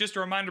Deep. Just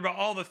a reminder about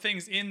all the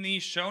things in the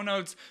show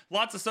notes.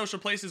 Lots of social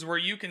places where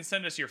you can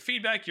send us your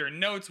feedback, your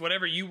notes,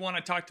 whatever you want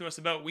to talk to us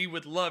about. We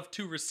would love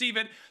to receive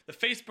it. The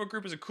Facebook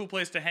group is a cool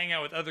place to hang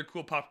out with other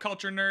cool pop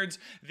culture nerds.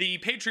 The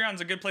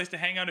Patreon's a good place to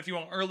hang out if you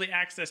want early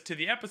access to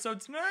the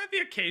episodes, the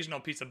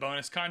occasional piece of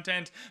bonus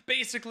content.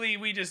 Basically,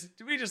 we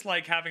just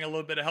like having a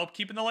little bit of help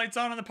keeping the lights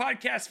on and the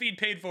podcast feed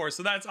paid for.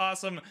 So that's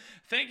awesome.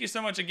 Thank you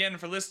so much again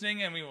for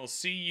listening, and we will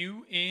see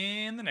you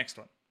in the next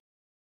one.